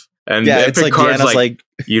Directive. And Yeah, it's like Picard's Deanna's like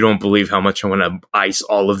you don't believe how much I want to ice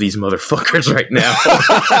all of these motherfuckers right now.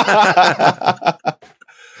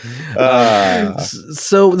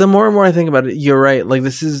 So the more and more I think about it, you're right. Like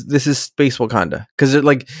this is space Wakanda because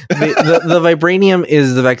like the vibranium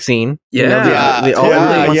is the vaccine. Yeah. You know,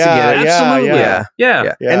 everybody wants to get it. Absolutely.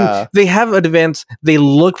 Yeah. And they have advanced. They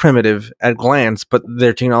look primitive at glance, but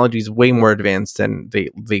their technology is way more advanced than they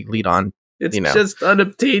lead on. It's just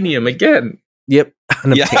unobtainium again. Yep.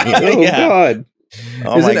 Unobtainium. Oh God.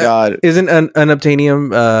 Oh my God. Isn't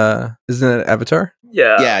unobtainium? Isn't it Avatar?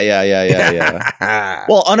 Yeah. Yeah.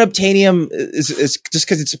 Well, unobtainium is just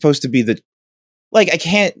because it's supposed to be the I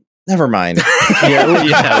can't. Never mind. Let's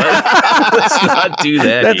not do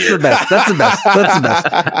that. That's here. the best.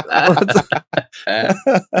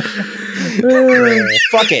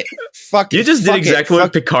 Fuck it. You just did exactly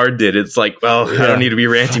what Picard did. It's like, well, I don't need to be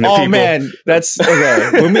ranting to people. Oh man, that's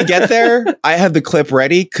okay. When we get there, I have the clip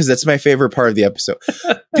ready because that's my favorite part of the episode.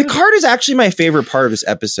 Picard is actually my favorite part of this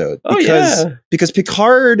episode because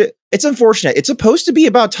Picard. It's unfortunate. It's supposed to be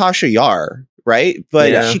about Tasha Yar, right?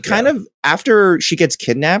 But she kind of, after she gets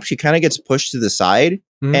kidnapped, she kind of gets pushed to the side.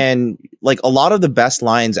 Mm-hmm. And a lot of the best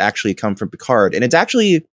lines actually come from Picard. And it's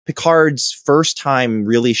actually Picard's first time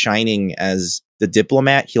really shining as the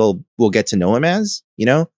diplomat we'll get to know him as,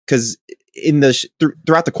 because in the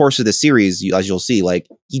throughout the course of the series, as you'll see,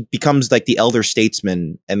 he becomes the elder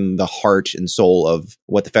statesman and the heart and soul of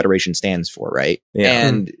what the Federation stands for, right? Yeah.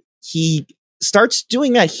 And he starts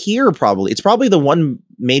doing that here. Probably it's probably the one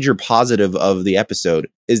major positive of the episode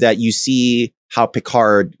is that you see how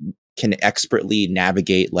Picard can expertly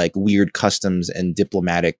navigate weird customs and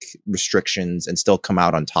diplomatic restrictions and still come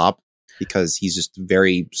out on top because he's just a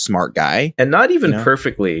very smart guy. And not even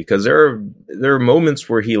perfectly, because there are moments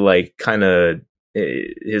where he kind of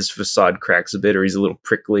his facade cracks a bit, or he's a little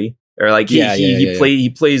prickly, or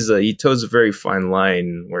he toes a very fine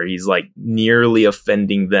line where he's nearly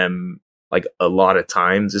offending them a lot of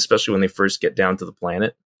times, especially when they first get down to the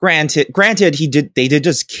planet. Granted, they did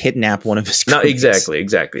just kidnap one of his crews. No,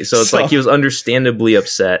 exactly. So it's he was understandably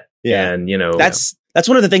upset. Yeah. And that's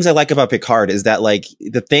one of the things I like about Picard is that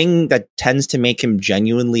the thing that tends to make him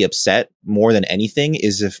genuinely upset more than anything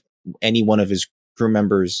is if any one of his crew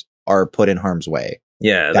members are put in harm's way.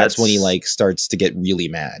 Yeah. That's when he starts to get really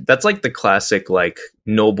mad. That's the classic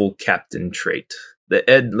noble captain trait.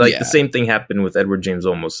 The same thing happened with Edward James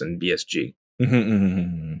Olmos in BSG.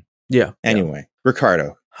 Mm-hmm. Yeah. Anyway,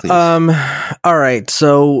 Ricardo. Please. All right.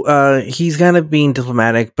 So he's kind of being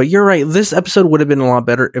diplomatic, but you're right. This episode would have been a lot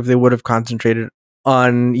better if they would have concentrated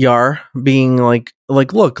on Yar being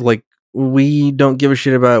look, we don't give a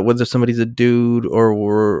shit about whether somebody's a dude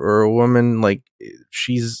or a woman.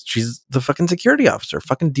 She's the fucking security officer.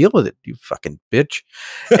 Fucking deal with it, you fucking bitch.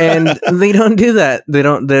 And they don't do that. They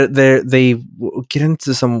don't. They get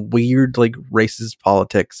into some weird racist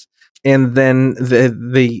politics. And then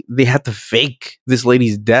they have to fake this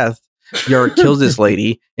lady's death. Yar kills this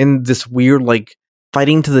lady in this weird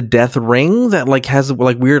fighting to the death ring that has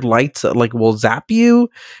weird lights that will zap you.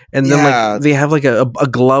 And then they have a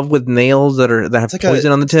glove with nails that have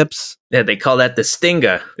poison on the tips. Yeah, they call that the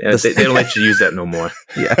stinger. Yeah, they don't let you use that no more.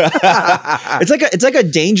 Yeah, it's like a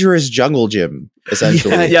dangerous jungle gym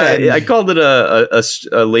essentially. Yeah, I called it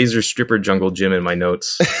a laser stripper jungle gym in my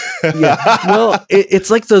notes. Yeah, well, it's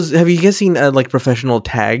like those. Have you guys seen professional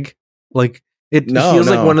tag? It feels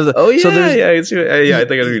like one of the. Oh yeah, I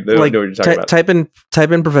think I know what you're talking about.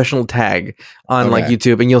 Type in professional tag on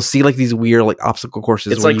YouTube, and you'll see these weird obstacle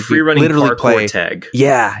courses. It's like free running parkour tag.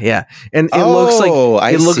 Yeah, and it looks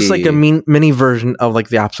like a mini version of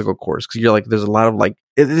the obstacle course because you're there's a lot of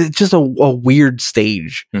it's just a weird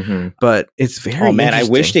stage, but it's very. Oh man, I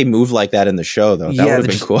wish they moved like that in the show though. That would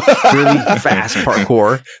have been cool. Really fast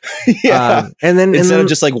parkour. Yeah, and then instead of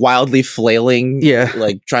just wildly flailing,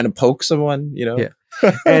 trying to poke someone. Yeah.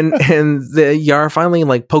 and the Yar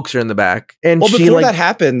finally pokes her in the back, and before that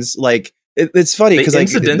happens, it's funny because they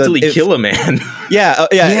incidentally kill a man. Yeah,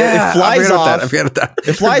 it flies off. I forgot that.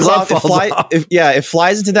 It flies off. It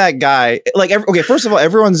flies into that guy. First of all,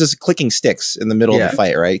 everyone's just clicking sticks in the middle of the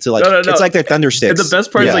fight, right? So it's like their thunder sticks. And the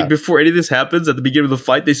best part is before any of this happens, at the beginning of the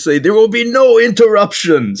fight, they say there will be no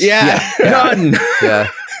interruptions. None.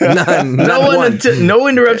 Yeah. None. No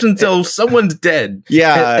interruption until someone's dead.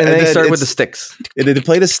 Yeah, and then they start with the sticks. And they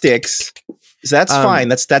play the sticks, So that's fine.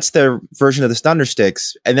 That's their version of the thunder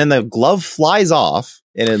sticks. And then the glove flies off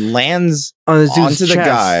and it lands onto the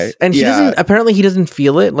guy. And he doesn't, apparently he doesn't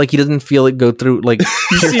feel it. Like he doesn't feel it go through, like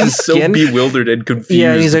he seems so bewildered and confused.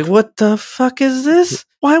 Yeah, and he's like, what the fuck is this?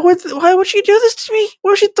 Why would she do this to me?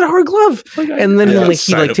 Why would she throw her glove? And then he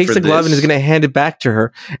takes the glove and is gonna hand it back to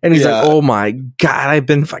her. And he's like, oh my God, I've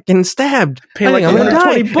been fucking stabbed. Pay like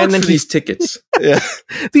 $120 and then for these tickets.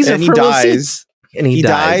 These are, and he dies. And he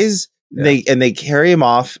dies. Yeah. They carry him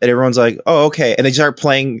off, and everyone's like, "Oh, okay." And they start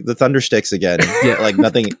playing the Thundersticks again. like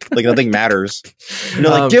nothing matters. You know,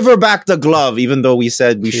 like give her back the glove, even though we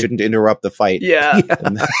said we shouldn't interrupt the fight. Yeah.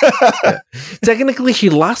 Technically, she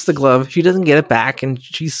lost the glove. She doesn't get it back, and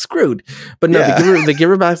she's screwed. But no, they give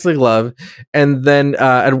her back the glove, and then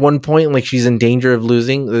at one point, like she's in danger of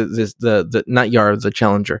losing the not Yar, the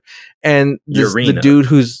challenger, and the dude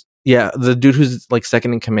who's. Yeah, the dude who's like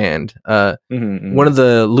second in command, one of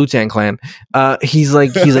the Lutan clan. He's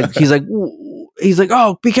like,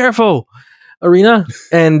 oh, be careful, Arena,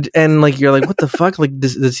 and like you're like, what the fuck? Like,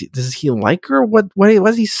 does he like her? Why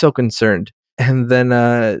is he so concerned? And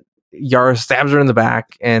then Yara stabs her in the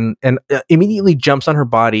back and immediately jumps on her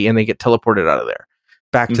body, and they get teleported out of there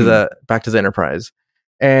back to the Enterprise.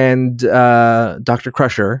 And Dr.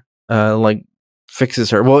 Crusher like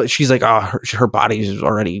fixes her. Well, she's like, oh, her body is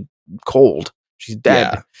already cold. She's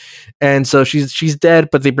dead. Yeah. And so she's dead,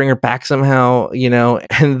 but they bring her back somehow, you know.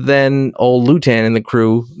 And then old Lutan and the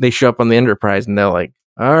crew, they show up on the Enterprise, and they're like,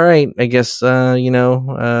 all right, I guess I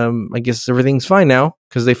guess everything's fine now,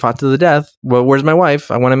 because they fought to the death. Well, where's my wife?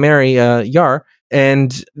 I want to marry Yar.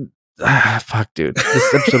 And fuck, dude,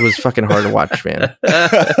 this episode was fucking hard to watch, man.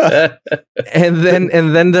 and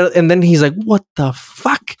then he's like, what the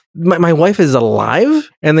fuck? My wife is alive?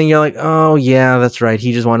 And then you're like, oh yeah, that's right.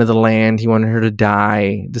 He just wanted the land. He wanted her to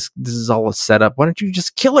die. This is all a setup. Why don't you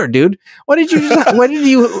just kill her, dude? Why did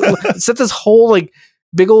you set this whole like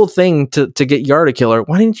big old thing to get Yar to kill her?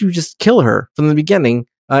 Why didn't you just kill her from the beginning?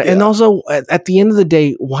 And also, at the end of the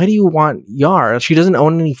day, why do you want Yar? She doesn't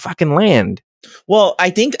own any fucking land. Well, I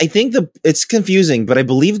think it's confusing, but I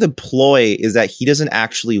believe the ploy is that he doesn't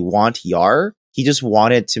actually want Yar. He just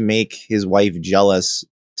wanted to make his wife jealous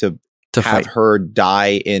to have fight. Her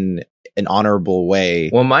die in an honorable way.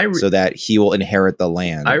 Well, so that he will inherit the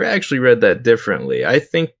land. I actually read that differently. I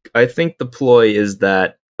think the ploy is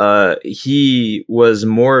that he was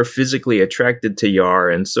more physically attracted to Yar,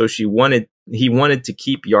 and so he wanted to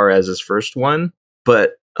keep Yar as his first one,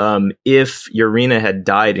 but if Yarina had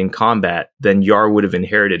died in combat, then Yar would have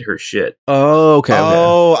inherited her shit. Oh, okay.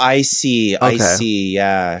 Oh, I see. Okay. I see.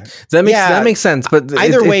 Yeah, that makes sense. But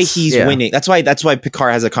either way, he's winning. That's why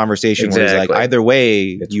Picard has a conversation where he's like, either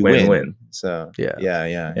way, it's you win. So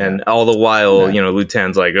yeah. And all the while,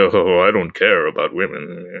 Lutan's like, oh, I don't care about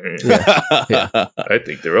women. I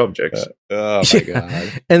think they're objects. Oh my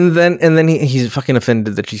god. And then he's fucking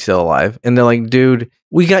offended that she's still alive, and they're like, dude,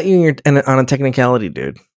 we got you on a technicality,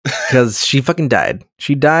 dude, because she fucking died.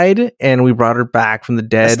 She died, and we brought her back from the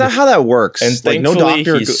dead. That's not how that works. And thankfully, no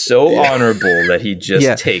doctor he's so honorable that he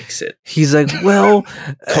just takes it. He's like, well,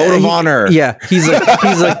 code of honor. Yeah, he's like,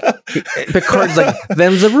 Picard's like,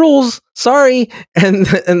 them's the rules. Sorry, and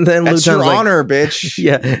then that's Lutan's your like, honor, bitch.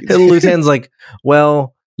 Yeah, and Lutan's like,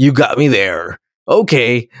 well, you got me there.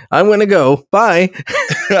 Okay, I'm gonna go. Bye.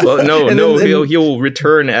 Well, he'll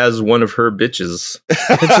return as one of her bitches.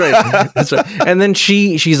 That's right. And then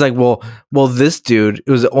she's like, well, this dude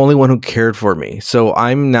was the only one who cared for me, so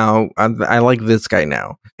I like this guy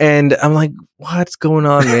now. And I'm like, what's going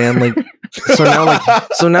on, man? Like, so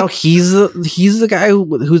now he's the guy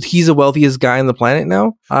he's the wealthiest guy on the planet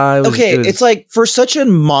now. It's like, for such a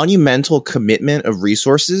monumental commitment of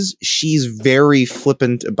resources, she's very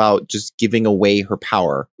flippant about just giving away her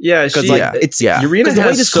power. Yeah, Yarina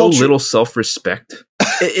has so little self-respect.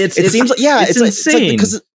 It seems like it's insane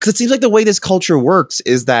because it seems like the way this culture works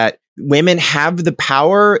is that women have the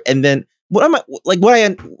power, and then what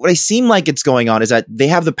I seem like it's going on is that they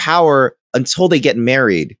have the power until they get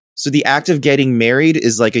married. So the act of getting married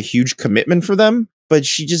is like a huge commitment for them, but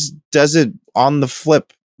she just does it on the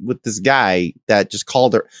flip with this guy that just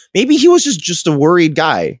called her. Maybe he was just a worried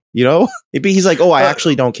guy, you know? Maybe he's like, oh, I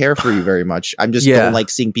actually don't care for you very much. I'm just don't like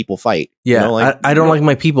seeing people fight. Yeah, you know? Like, I don't like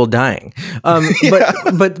my people dying.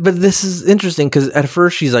 But this is interesting because at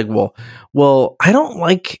first she's like, well, I don't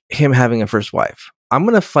like him having a first wife. I'm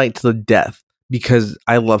going to fight to the death because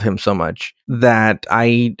I love him so much that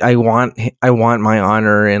I want my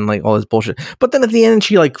honor and like all this bullshit. But then at the end,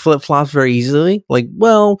 she like flip flops very easily. Like,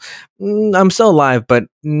 well, I'm still alive, but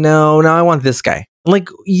no, I want this guy. Like,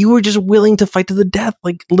 you were just willing to fight to the death,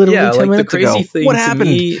 like literally 10 minutes ago. The crazy thing what to happened?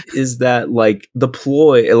 me is that the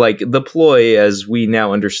ploy as we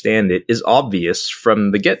now understand it is obvious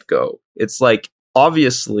from the get-go. It's like,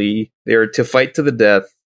 obviously they're to fight to the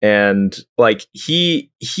death, and like he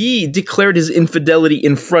declared his infidelity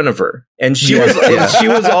in front of her, and she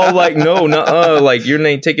was all like, no, like, you're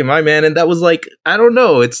not taking my man. And that was like, I don't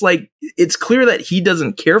know, it's like, it's clear that he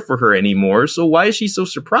doesn't care for her anymore, so why is she so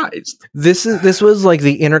surprised? This was like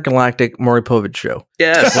the intergalactic Maury Povich show.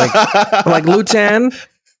 Yes. Like Lutan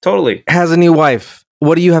Totally has a new wife.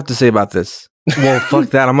 What do you have to say about this? Well, fuck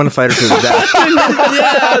that, I'm gonna fight her to the death.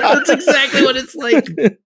 Yeah, that's exactly what it's like.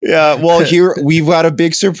 Yeah, well, here we've got a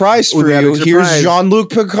big surprise for you. Here's Jean-Luc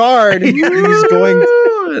Picard. He's going.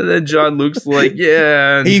 And then Jean-Luc's like,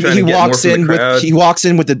 yeah. He walks in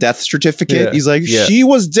with the death certificate. Yeah. He's like, she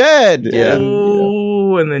was dead. Yeah.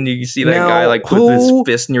 Ooh, and then you see that guy like put his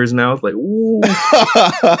fist near his mouth, like, ooh.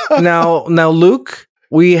 Now, Luke,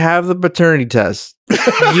 we have the paternity test.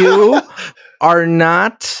 You are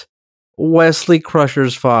not Wesley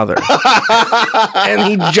Crusher's father. And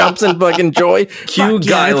he jumps in fucking joy. Cue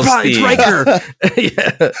Guile It's Riker.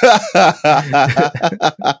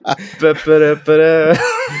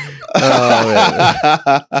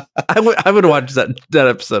 I would watch that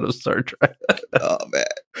episode of Star Trek. Oh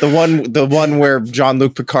man, the one where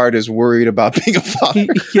Jean-Luc Picard is worried about being a father.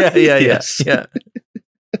 Yeah.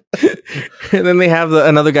 And then they have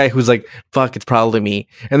another guy who's like, fuck, it's probably me.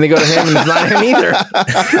 And they go to him and it's not him either.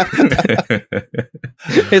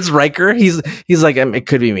 It's Riker. He's like, it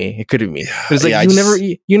could be me. It could be me. But it's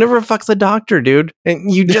like, you never fucked the doctor, dude.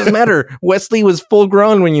 And you just met her. Wesley was full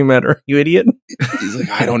grown when you met her, you idiot. He's like,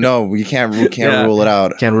 I don't know. We can't rule it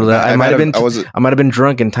out. Can't rule it out. I might have been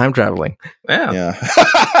drunk and time traveling. Yeah.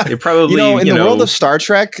 They probably, in the world of Star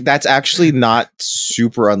Trek, that's actually not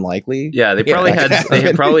super unlikely. Yeah, they probably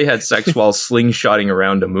had sex while slingshotting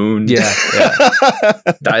around a moon. Yeah.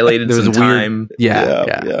 Dilated there was some time.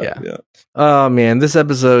 Yeah. Oh man, this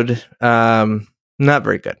episode, not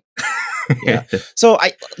very good. Yeah. So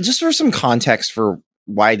just for some context for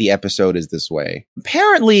why the episode is this way.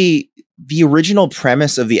 Apparently, the original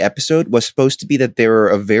premise of the episode was supposed to be that they were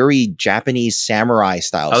a very Japanese samurai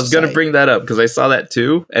style. I was going to bring that up because I saw that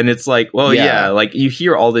too. And it's like, well, like you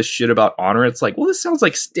hear all this shit about honor. It's like, well, this sounds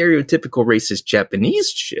like stereotypical racist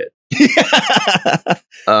Japanese shit.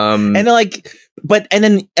 And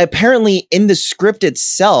then apparently in the script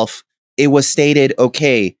itself, it was stated,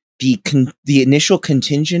 okay, the initial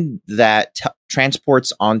contingent that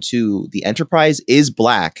transports onto the Enterprise is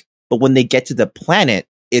black, but when they get to the planet,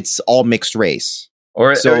 it's all mixed race.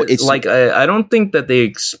 It's like, I don't think that they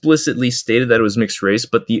explicitly stated that it was mixed race,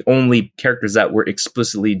 but the only characters that were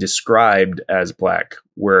explicitly described as black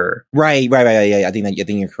were right. Yeah, I think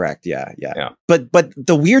you're correct. Yeah. But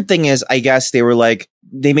the weird thing is, I guess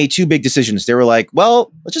they made two big decisions. They were like,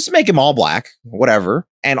 well, let's just make them all black, whatever.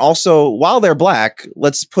 And also, while they're black,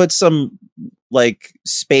 let's put some like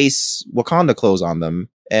space Wakanda clothes on them,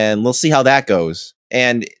 and we'll see how that goes.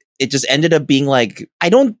 And it just ended up being like,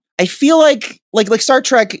 I feel like Star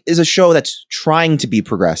Trek is a show that's trying to be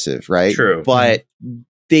progressive, right? True. But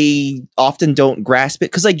they often don't grasp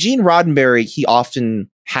it. Because like Gene Roddenberry, he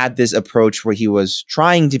often had this approach where he was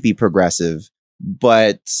trying to be progressive,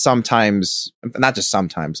 but sometimes, not just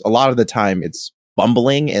sometimes, a lot of the time it's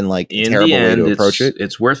bumbling and like a terrible way to approach it.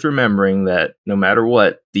 It's worth remembering that no matter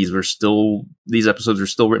what, these episodes are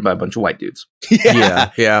still written by a bunch of white dudes.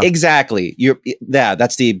 Yeah. Exactly.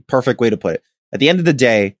 That's the perfect way to put it. At the end of the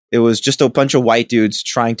day, it was just a bunch of white dudes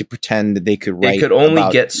trying to pretend that they could write. They could only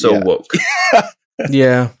get so woke.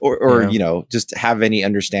 Yeah. Or just have any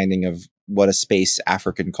understanding of what a space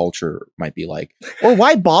African culture might be like. Or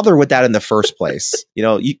why bother with that in the first place?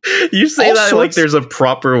 You say that like there's a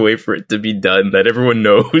proper way for it to be done that everyone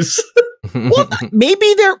knows. Well,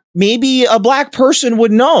 maybe a black person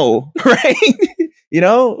would know, right?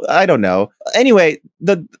 I don't know. Anyway,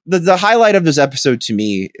 the highlight of this episode to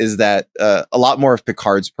me is that a lot more of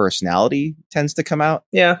Picard's personality tends to come out.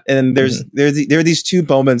 Yeah, and there are these two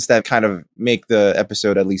moments that kind of make the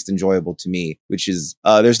episode at least enjoyable to me, which is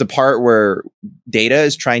there's the part where Data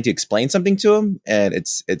is trying to explain something to him, and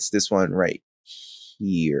it's this one right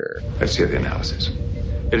here. Let's hear the analysis.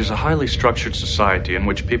 It is a highly structured society in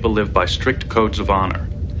which people live by strict codes of honor.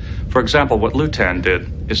 For example, what Lutan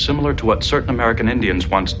did is similar to what certain American Indians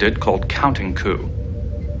once did called counting coup.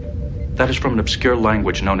 That is from an obscure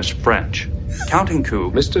language known as French. Counting coup...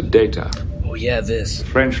 Mr. Data. Oh yeah, this. The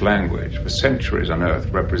French language for centuries on Earth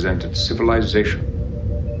represented civilization.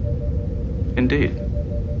 Indeed.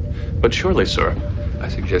 But surely, sir... I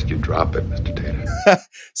suggest you drop it, Mr. Data.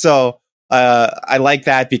 So... I like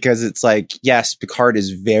that because it's like, yes, Picard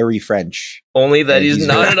is very French. Only that And he's he's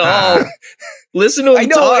not very- at all. Listen to him I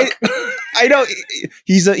know, talk. I know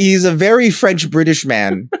he's a very French British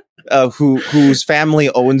man whose family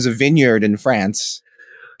owns a vineyard in France,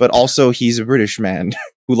 but also he's a British man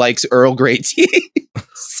who likes Earl Grey tea.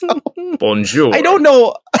 So, Bonjour. I don't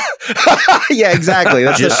know. Yeah, exactly.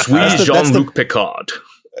 Je suis that's the- Jean-Luc Picard.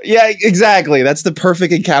 Yeah, exactly. That's the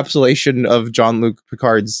perfect encapsulation of Jean-Luc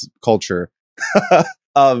Picard's culture. The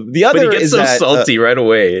But other he gets is so that, salty right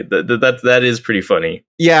away. That is pretty funny.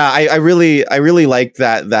 yeah, I really like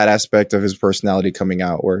that aspect of his personality coming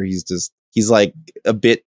out, where he's like a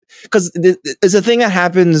bit, because there's a thing that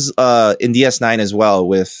happens in DS9 as well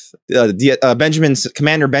with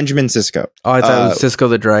Commander Benjamin Sisko. Oh, I thought it was Cisco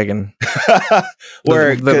the Dragon,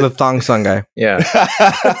 Where the Thong Song guy. Yeah.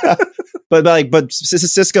 but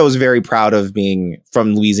Sisko is very proud of being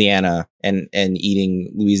from Louisiana and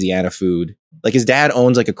eating Louisiana food. Like his dad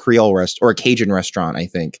owns like a Creole or a Cajun restaurant, I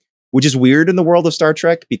think, which is weird in the world of Star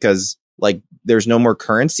Trek because like there's no more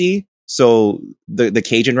currency. So the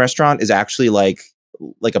Cajun restaurant is actually like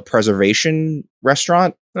a preservation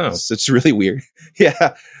restaurant. Oh. So it's really weird.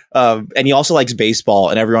 Yeah. And he also likes baseball,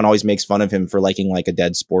 and everyone always makes fun of him for liking like a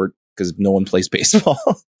dead sport because no one plays baseball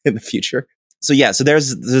in the future. So yeah, so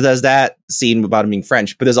there's that scene about him being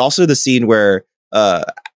French, but there's also the scene where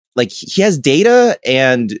like he has Data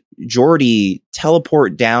and Geordi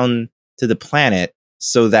teleport down to the planet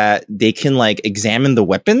so that they can like examine the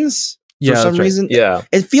weapons for some reason. Yeah.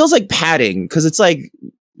 It feels like padding because it's like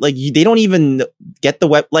they don't even get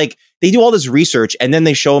the like they do all this research and then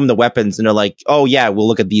they show them the weapons and they're like, oh yeah, we'll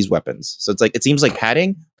look at these weapons. So it's like, it seems like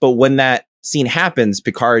padding, but when that scene happens,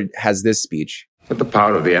 Picard has this speech. With the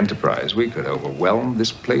power of the Enterprise, we could overwhelm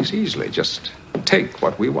this place easily. Just take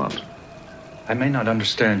what we want. I may not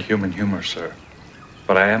understand human humor, sir,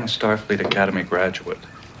 but I am a Starfleet Academy graduate.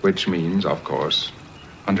 Which means, of course,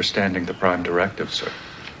 Understanding the Prime Directive, sir.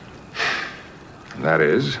 that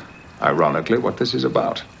is, ironically, what this is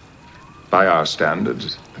about. By our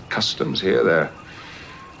standards, the customs here, their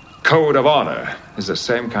code of honor is the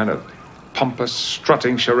same kind of pompous,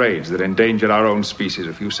 strutting charades that endangered our own species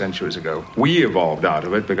a few centuries ago. We evolved out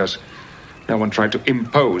of it because no one tried to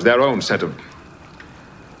impose their own set of...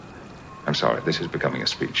 I'm sorry, this is becoming a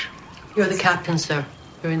speech. You're the captain, sir.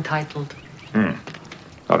 You're entitled.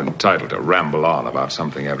 Not entitled to ramble on about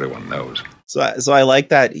something everyone knows. So I like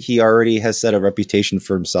that he already has set a reputation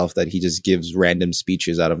for himself that he just gives random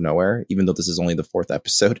speeches out of nowhere, even though this is only the 4th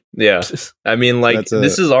episode. Yeah. I mean, like,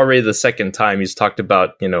 this is already the second time he's talked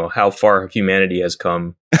about, how far humanity has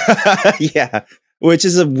come. Yeah. Which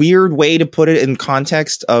is a weird way to put it in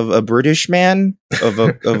context of a British man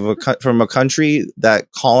from a country that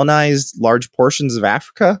colonized large portions of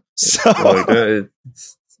Africa. So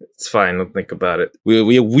it's fine. Don't think about it.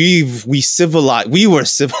 we were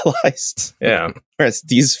civilized. Yeah. Whereas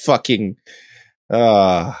these fucking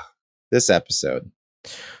this episode.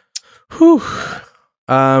 Whew.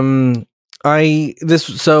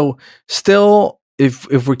 Still,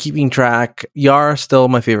 if we're keeping track, Yar still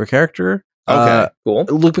my favorite character. Okay, cool.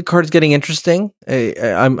 Luke Picard's getting interesting.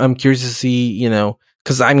 I'm curious to see,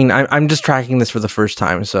 because I mean, I'm just tracking this for the first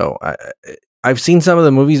time, so I've seen some of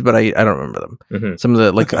the movies, but I don't remember them. Mm-hmm. Some of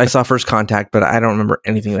the I saw First Contact, but I don't remember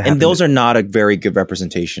anything that happened. And those are not a very good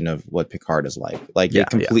representation of what Picard is like. Like, Yeah,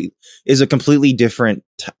 is a completely different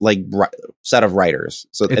set of writers.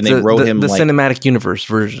 So It's and they wrote him the like cinematic universe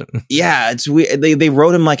version. yeah, it's weird. They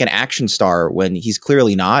wrote him like an action star when he's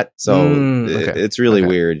clearly not. So okay. it's really Okay.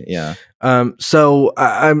 weird. Yeah. So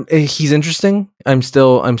he's interesting. I'm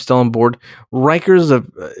still on board. Riker's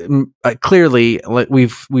clearly, like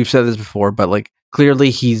we've said this before, but like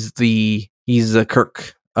clearly he's the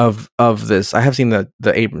Kirk of this. I have seen the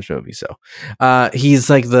Abrams movie, so he's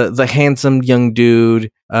like the handsome young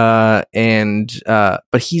dude, but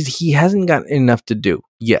he hasn't got enough to do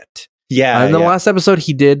yet. Yeah. In the last episode,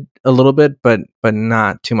 he did a little bit, but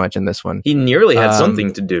not too much in this one. He nearly had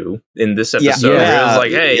something to do in this episode. Yeah. It was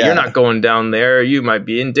like, hey, Yeah. you're not going down there. You might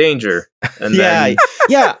be in danger. And then,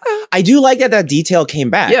 yeah. I do like that detail came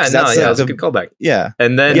back. yeah, That's that's a good callback. Yeah.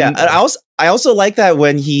 And then, Yeah. And I also like that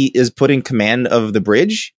when he is put in command of the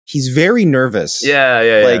bridge, he's very nervous.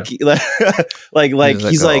 yeah.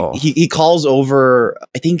 He's like he calls over,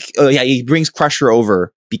 I think he brings Crusher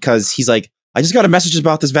over because he's like, I just got a message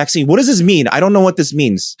about this vaccine. What does this mean? I don't know what this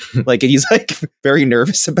means. Like, and he's like very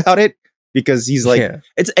nervous about it because he's like,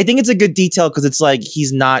 I think it's a good detail because it's like,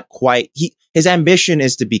 he's not quite, his ambition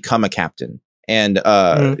is to become a captain. And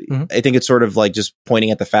I think it's sort of like just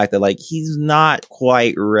pointing at the fact that like, he's not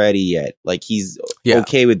quite ready yet. Like he's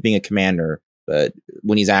okay with being a commander, but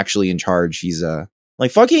when he's actually in charge, he's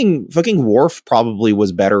like fucking Worf probably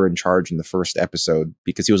was better in charge in the first episode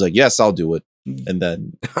because he was like, yes, I'll do it. And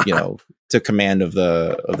then, took command of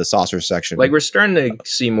the saucer section. Like, we're starting to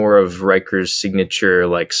see more of Riker's signature,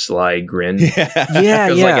 like, sly grin.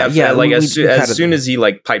 Yeah. Like, as soon as he,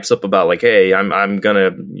 like, pipes up about, like, hey, I'm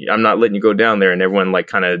not letting you go down there, and everyone, like,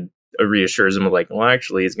 kind of reassures him, like, well,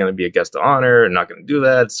 actually, he's going to be a guest of honor, and not going to do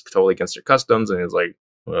that. It's totally against their customs. And he's like,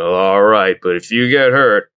 well, all right, but if you get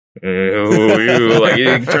hurt, like,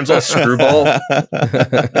 he turns all screwball.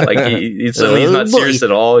 Like, he's not serious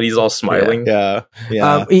at all. He's all smiling. Yeah.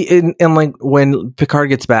 And like when Picard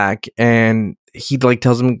gets back and he like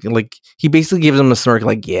tells him, like, he basically gives him a smirk,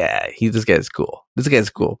 like, yeah, this guy's cool.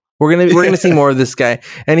 We're gonna see more of this guy.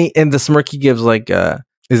 And the smirk he gives, like,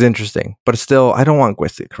 is interesting, but still, I don't want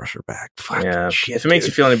Wesley Crusher back. Fuck shit, if it makes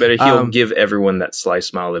you feel any better, he'll give everyone that sly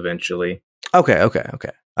smile eventually. Okay.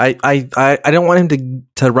 I don't want him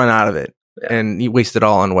to run out of it and he waste it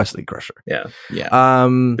all on Wesley Crusher. Yeah.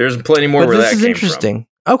 There's plenty more where that came from. This is interesting.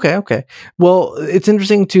 Okay. Well, it's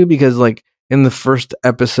interesting too because, like, in the first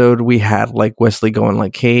episode we had, like, Wesley going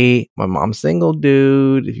like, hey, my mom's single,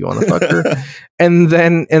 dude, if you want to fuck her. and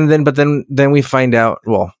then we find out,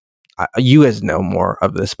 well, you guys know more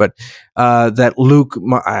of this, but that Luke,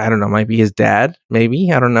 I don't know, might be his dad,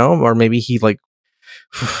 maybe, I don't know, or maybe he, like,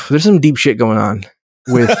 there's some deep shit going on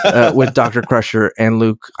with Dr. Crusher and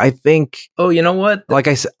Luke. I think. Oh, you know what? Like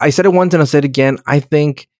I said it once and I'll say it again. I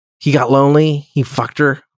think he got lonely. He fucked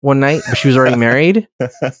her one night, but she was already married.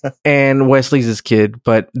 And Wesley's his kid,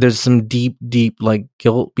 but there's some deep, like,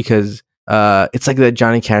 guilt because it's like that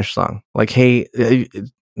Johnny Cash song. Like, hey,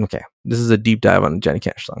 okay, this is a deep dive on the Johnny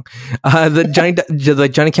Cash song. The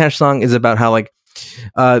Johnny Cash song is about how, like,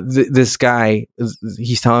 this guy,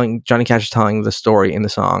 Johnny Cash is telling the story in the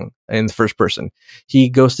song in the first person. He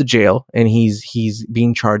goes to jail and he's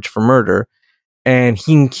being charged for murder, and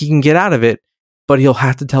he can get out of it, but he'll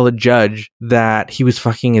have to tell a judge that he was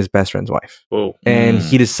fucking his best friend's wife. Whoa. And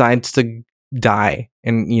he decides to die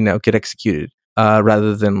and get executed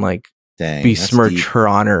rather than, like, besmirch her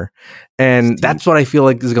honor. And that's what I feel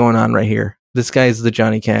like is going on right here. This guy's the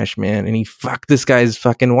Johnny Cash man, and he fucked this guy's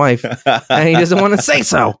fucking wife, and he doesn't want to say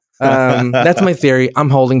so. That's my theory. I'm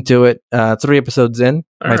holding to it. 3 episodes in,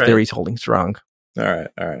 my theory's holding strong. All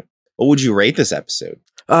right. What would you rate this episode?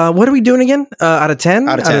 What are we doing again? Out of 10?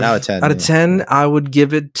 Out of 10. Out of 10, I would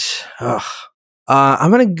give it...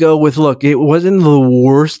 I'm going to go with, look, it wasn't the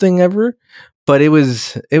worst thing ever, but it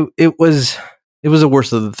was the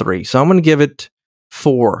worst of the 3. So I'm going to give it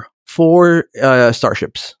 4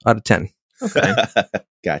 starships out of 10. Okay.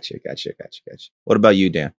 Gotcha. What about you,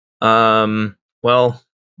 Dan? Well,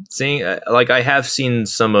 seeing, like, I have seen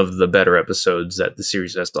some of the better episodes that the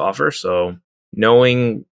series has to offer, so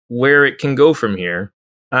knowing where it can go from here,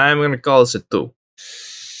 I'm going to call this a 2.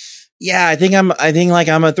 Yeah, I think I'm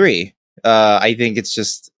a 3. I think it's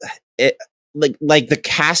just like the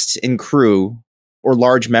cast and crew, or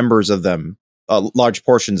large members of them, large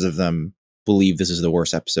portions of them, believe this is the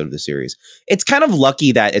worst episode of the series. It's kind of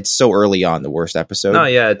lucky that it's so early on, the worst episode. Oh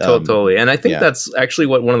yeah, totally. And I think that's actually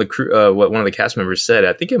what one of the cast members said.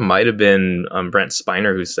 I think it might have been Brent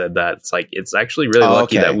Spiner who said that. It's like, it's actually really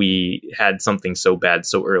lucky that we had something so bad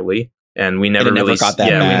so early, and we never really got that.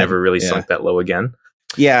 Yeah, we never really sunk that low again.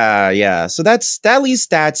 Yeah. So at least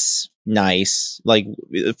that's nice. Like,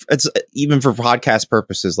 it's even for podcast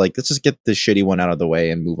purposes. Like, let's just get the shitty one out of the way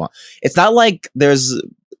and move on. It's not like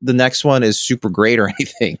the next one is super great or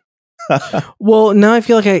anything. Well, now I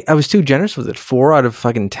feel like I was too generous with it. 4 out of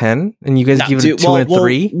fucking 10, and you guys give it a 2 and a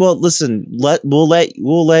 3. Well, listen, we'll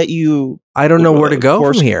let you. I don't know where to go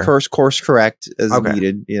from here. Course correct as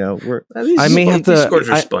needed. I may have to. These scores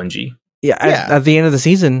are spongy. Yeah, at the end of the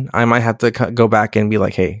season, I might have to go back and be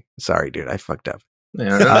like, "Hey, sorry, dude, I fucked up."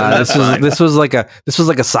 Yeah, this was like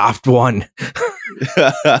a soft one.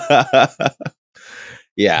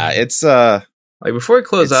 Yeah, it's like, before I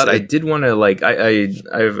close out, I did want to, like,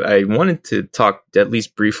 I wanted to talk at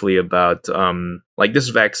least briefly about like this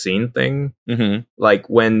vaccine thing. Mm-hmm. Like,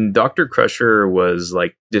 when Dr. Crusher was,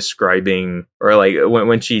 like, describing, or like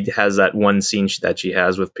when she has that one scene that she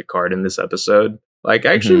has with Picard in this episode. Like,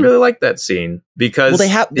 I actually really like that scene because,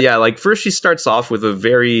 like, first she starts off with a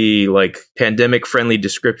very, like, pandemic-friendly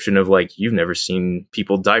description of, like, you've never seen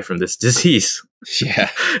people die from this disease.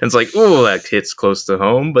 Yeah. And it's like, oh, that hits close to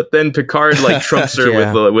home. But then Picard, like, trumps her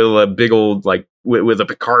with a big old, like, with a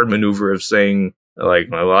Picard maneuver of saying, like,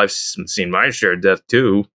 well, I've seen my share of death,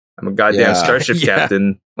 too. I'm a goddamn starship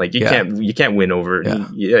captain. Like, you can't win over.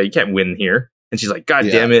 You can't win here. And she's like, God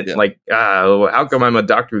Yeah, damn it. yeah. Like, how come I'm a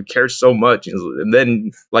doctor who cares so much? And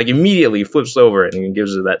then like immediately flips over and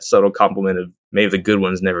gives her that subtle compliment of maybe the good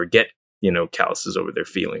ones never get, calluses over their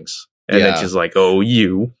feelings. And then Yeah. she's like, oh,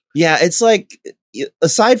 you. Yeah, it's like,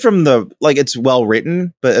 aside from it's well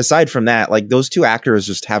written, but aside from that, like those two actors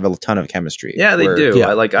just have a ton of chemistry. Yeah, they where- do.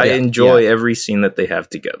 yeah, I yeah, enjoy every scene that they have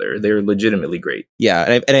together. They're legitimately great.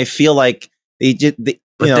 Yeah, and I feel like they did.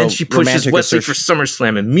 But then she pushes romantic Wesley for assertion-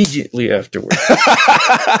 SummerSlam immediately afterwards.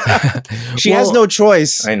 She has no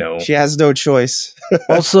choice. I know. She has no choice.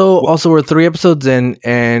 Also, we're 3 episodes in,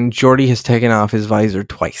 and Jordy has taken off his visor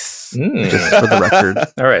twice. Mm. Just for the record.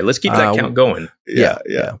 All right, let's keep that count going. Yeah.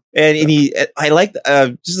 And I like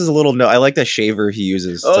just as a little note, I like the shaver he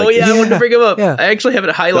uses. It's Oh like, yeah, I wanted to bring him up. Yeah. I actually have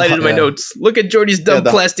it highlighted in my Yeah. notes. Look at Jordy's dumb the-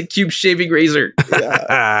 plastic cube shaving razor.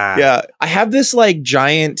 yeah. I have this like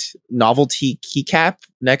giant novelty keycap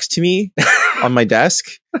next to me on my desk,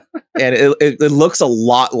 and it looks a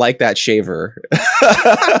lot like that shaver.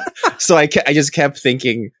 So I just kept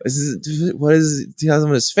thinking, what is he has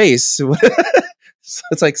on his face? So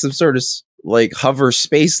it's like some sort of like hover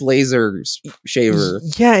space laser shaver.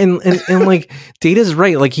 Yeah, and like Data's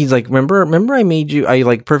right. Like he's like, remember I made you, I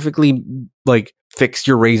like perfectly like fixed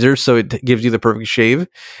your razor so it gives you the perfect shave.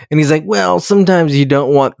 And he's like, well, sometimes you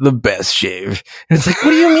don't want the best shave. And it's like,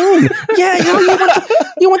 what do you mean? Yeah,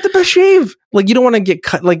 you want the best shave. Like you don't want to get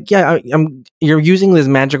cut. Like, yeah, you're using this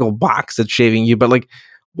magical box that's shaving you, but like,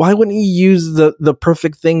 why wouldn't you use the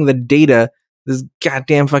perfect thing that Data, this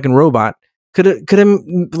goddamn fucking robot, could have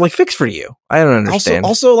like fixed for you? I don't understand.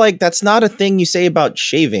 Also, like that's not a thing you say about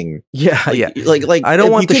shaving. Yeah, Like I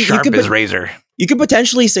don't want the you could sharpest razor. You could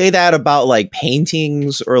potentially say that about like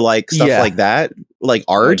paintings or like stuff Yeah. like that, like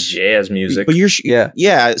Or art. jazz music. But you're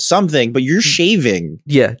Yeah. something. But you're shaving.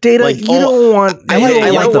 Yeah, Data, Like, you don't want. I you like- don't I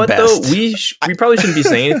you want know the what best. though? We probably shouldn't be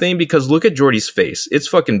saying anything because look at Jordy's face. It's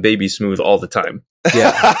fucking baby smooth all the time.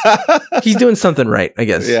 Yeah, he's doing something right, I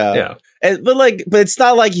guess. Yeah. Yeah. But it's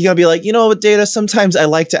not like you're gonna be like, you know what, Data, sometimes I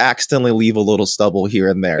like to accidentally leave a little stubble here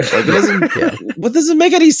and there. Like it doesn't what doesn't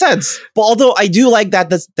make any sense. But although I do like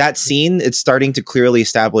that scene, it's starting to clearly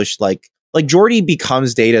establish like Jordy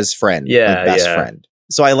becomes Data's friend. Yeah, like best yeah. friend.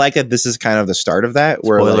 So I like that this is kind of the start of that.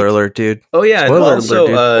 Where Spoiler like, alert, dude. Oh yeah, and Spoiler also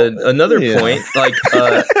alert, another Yeah. point, like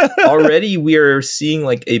already we are seeing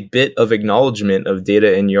like a bit of acknowledgement of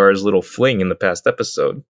Data and Yar's little fling in the past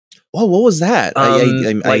episode. oh, what was that? I Like don't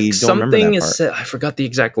remember something that is part. said. I forgot the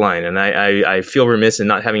exact line, and I feel remiss in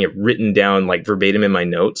not having it written down like verbatim in my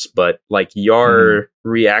notes. But like Yar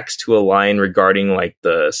reacts to a line regarding like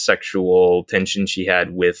the sexual tension she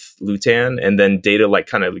had with Lutan, and then Data like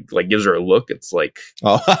kind of like gives her a look. It's like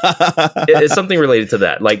Oh. it's something related to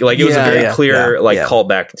that. Like it was a Yeah, very yeah, clear yeah, like yeah.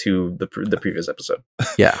 callback to the previous episode.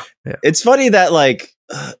 Yeah, It's funny that like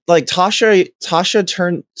Tasha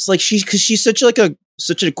turned like because she's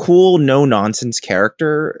such a cool no nonsense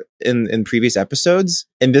character in previous episodes,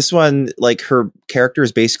 and this one like her character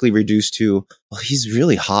is basically reduced to, well, he's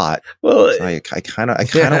really hot. Well, So I kind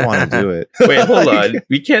of want to do it. wait, hold Like, on.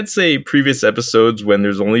 We can't say previous episodes when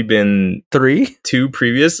there's only been 3. 2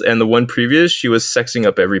 previous, and the one previous she was sexing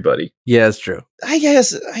up everybody. Yeah, it's true. I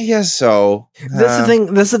guess so. That's the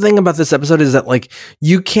thing. That's the thing about this episode is that like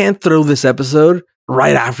you can't throw this episode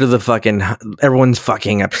right after the fucking everyone's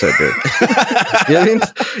fucking episode, dude. You know what I mean?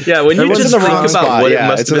 Yeah, when you Everyone's just in the think wrong about spot. what Yeah, it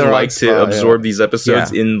must it's have in the been wrong like to spot, absorb these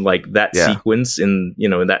episodes Yeah. in like that Yeah. sequence in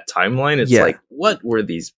in that timeline, it's Yeah. like, what were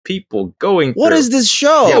these people going through? What is this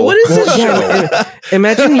show? Yeah, what is this Well, show? yeah,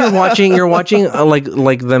 imagine you're watching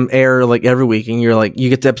like them air like every week, and you're like, you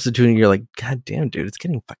get to episode 2, and you're like, God damn, dude, it's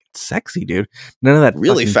getting fucking sexy, dude. None of that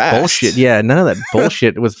Really fucking fast. bullshit. Yeah, none of that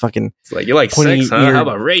bullshit with fucking It's like, you like pointy sex, huh? ear- How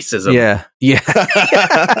about racism? yeah.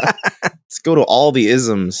 Let's go to all the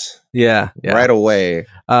isms Yeah. right away.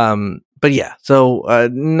 But yeah, so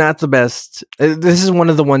not the best. This is one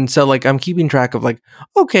of the ones. So like, I'm keeping track of like,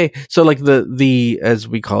 okay, so like the as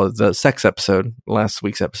we call it, the sex episode, last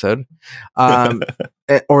week's episode,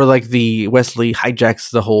 or like the Wesley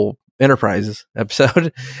hijacks the whole Enterprise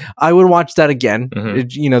episode. I would watch that again.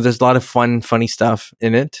 Mhm. There's a lot of funny stuff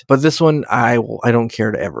in it, but this one I don't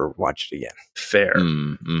care to ever watch it again. Fair.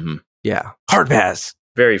 Mm-hmm. Yeah, hard pass.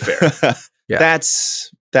 Very fair. Yeah.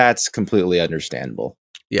 That's completely understandable.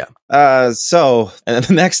 Yeah. So and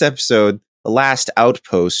the next episode, The Last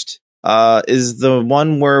Outpost, is the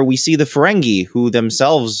one where we see the Ferengi, who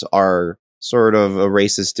themselves are sort of a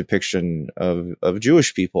racist depiction of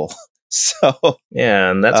Jewish people. So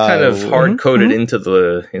Yeah, and that's kind of hard coded mhm.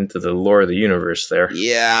 into the lore of the universe there.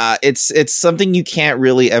 yeah, it's something you can't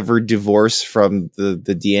really ever divorce from the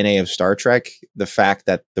DNA of Star Trek. The fact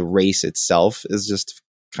that the race itself is just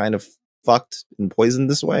kind of fucked and poisoned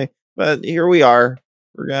this way. But here we are.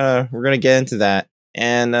 We're gonna get into that.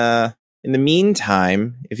 And in the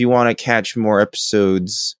meantime, if you want to catch more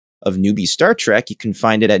episodes of Newbie Star Trek, you can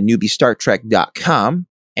find it at newbiestartrek.com.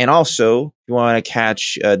 And also, if you want to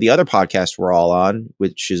catch the other podcast we're all on,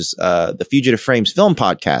 which is the Fugitive Frames Film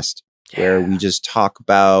Podcast, where we just talk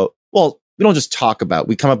about, well, we don't just talk about,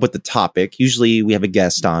 we come up with the topic. Usually we have a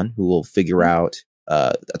guest on who will figure out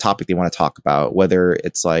a topic they want to talk about, whether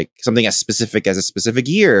it's like something as specific as a specific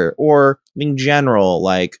year or in general,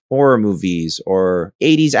 like horror movies or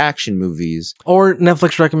 80s action movies. Or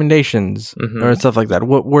Netflix recommendations or stuff like that.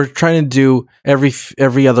 What we're trying to do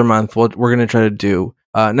every other month, what we're going to try to do,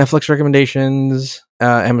 Netflix recommendations,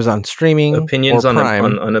 Amazon streaming, opinions on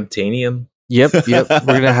Unobtainium. Yep. We're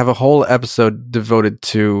going to have a whole episode devoted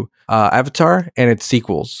to Avatar and its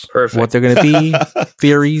sequels. Perfect. What they're going to be,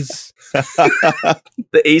 theories.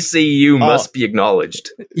 The ACU must be acknowledged.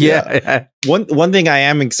 Yeah. One thing I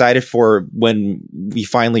am excited for when we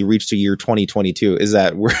finally reach the year 2022 is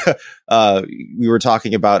that we were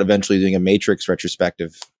talking about eventually doing a Matrix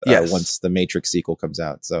retrospective once the Matrix sequel comes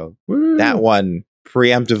out. So that one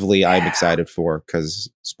preemptively I'm excited for,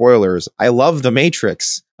 because spoilers, I love the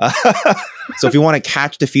Matrix. So if you want to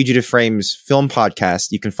catch the Fugitive Frames Film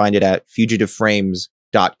Podcast, you can find it at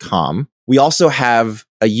fugitiveframes.com. We also have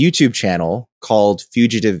a YouTube channel called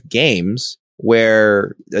Fugitive Games,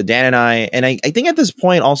 where Dan and I think at this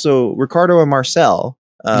point also Ricardo and Marcel,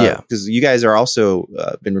 because you guys are also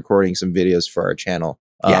been recording some videos for our channel.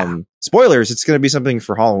 Spoilers, it's going to be something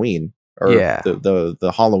for Halloween or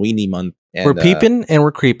the Halloweeny month. And, we're peeping and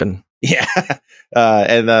we're creeping. Yeah.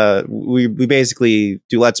 And we basically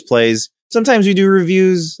do Let's Plays. Sometimes we do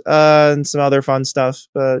reviews and some other fun stuff,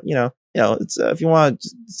 but you know, it's if you want to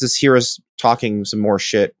just hear us talking some more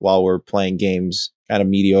shit while we're playing games kind of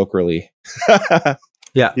mediocrely.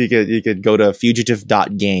 You could go to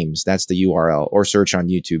fugitive.games. That's the URL, or search on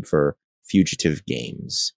YouTube for Fugitive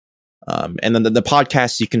Games. And then the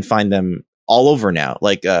podcasts, you can find them all over now.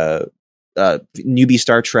 Like Newbie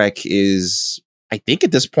Star Trek is, I think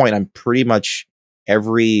at this point, I'm pretty much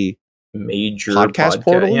every major podcast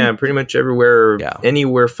portal. Yeah, pretty much everywhere.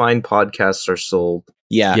 Anywhere fine podcasts are sold.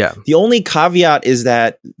 Yeah. The only caveat is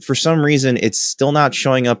that for some reason it's still not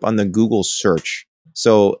showing up on the Google search.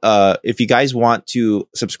 So if you guys want to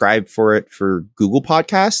subscribe for it for Google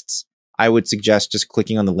Podcasts, I would suggest just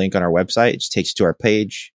clicking on the link on our website. It just takes you to our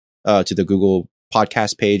page, to the Google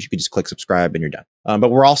Podcast page. You can just click subscribe and you're done.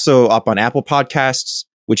 But we're also up on Apple Podcasts,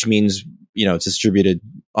 which means, it's distributed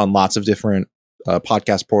on lots of different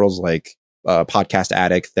podcast portals like Podcast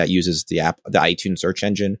Addict that uses the iTunes search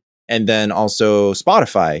engine. And then also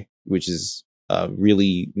Spotify, which is a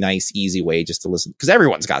really nice, easy way just to listen, because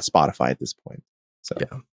everyone's got Spotify at this point. So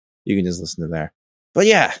you can just listen to there. But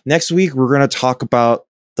yeah, next week we're going to talk about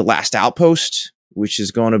The Last Outpost, which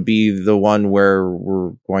is going to be the one where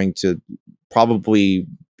we're going to probably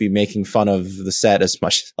be making fun of the set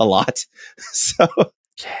a lot. So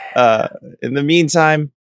in the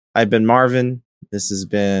meantime, I've been Marvin. This has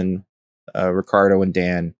been Ricardo and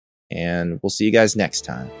Dan, and we'll see you guys next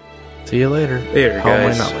time. See you later. Later, How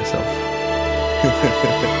guys. am I not myself?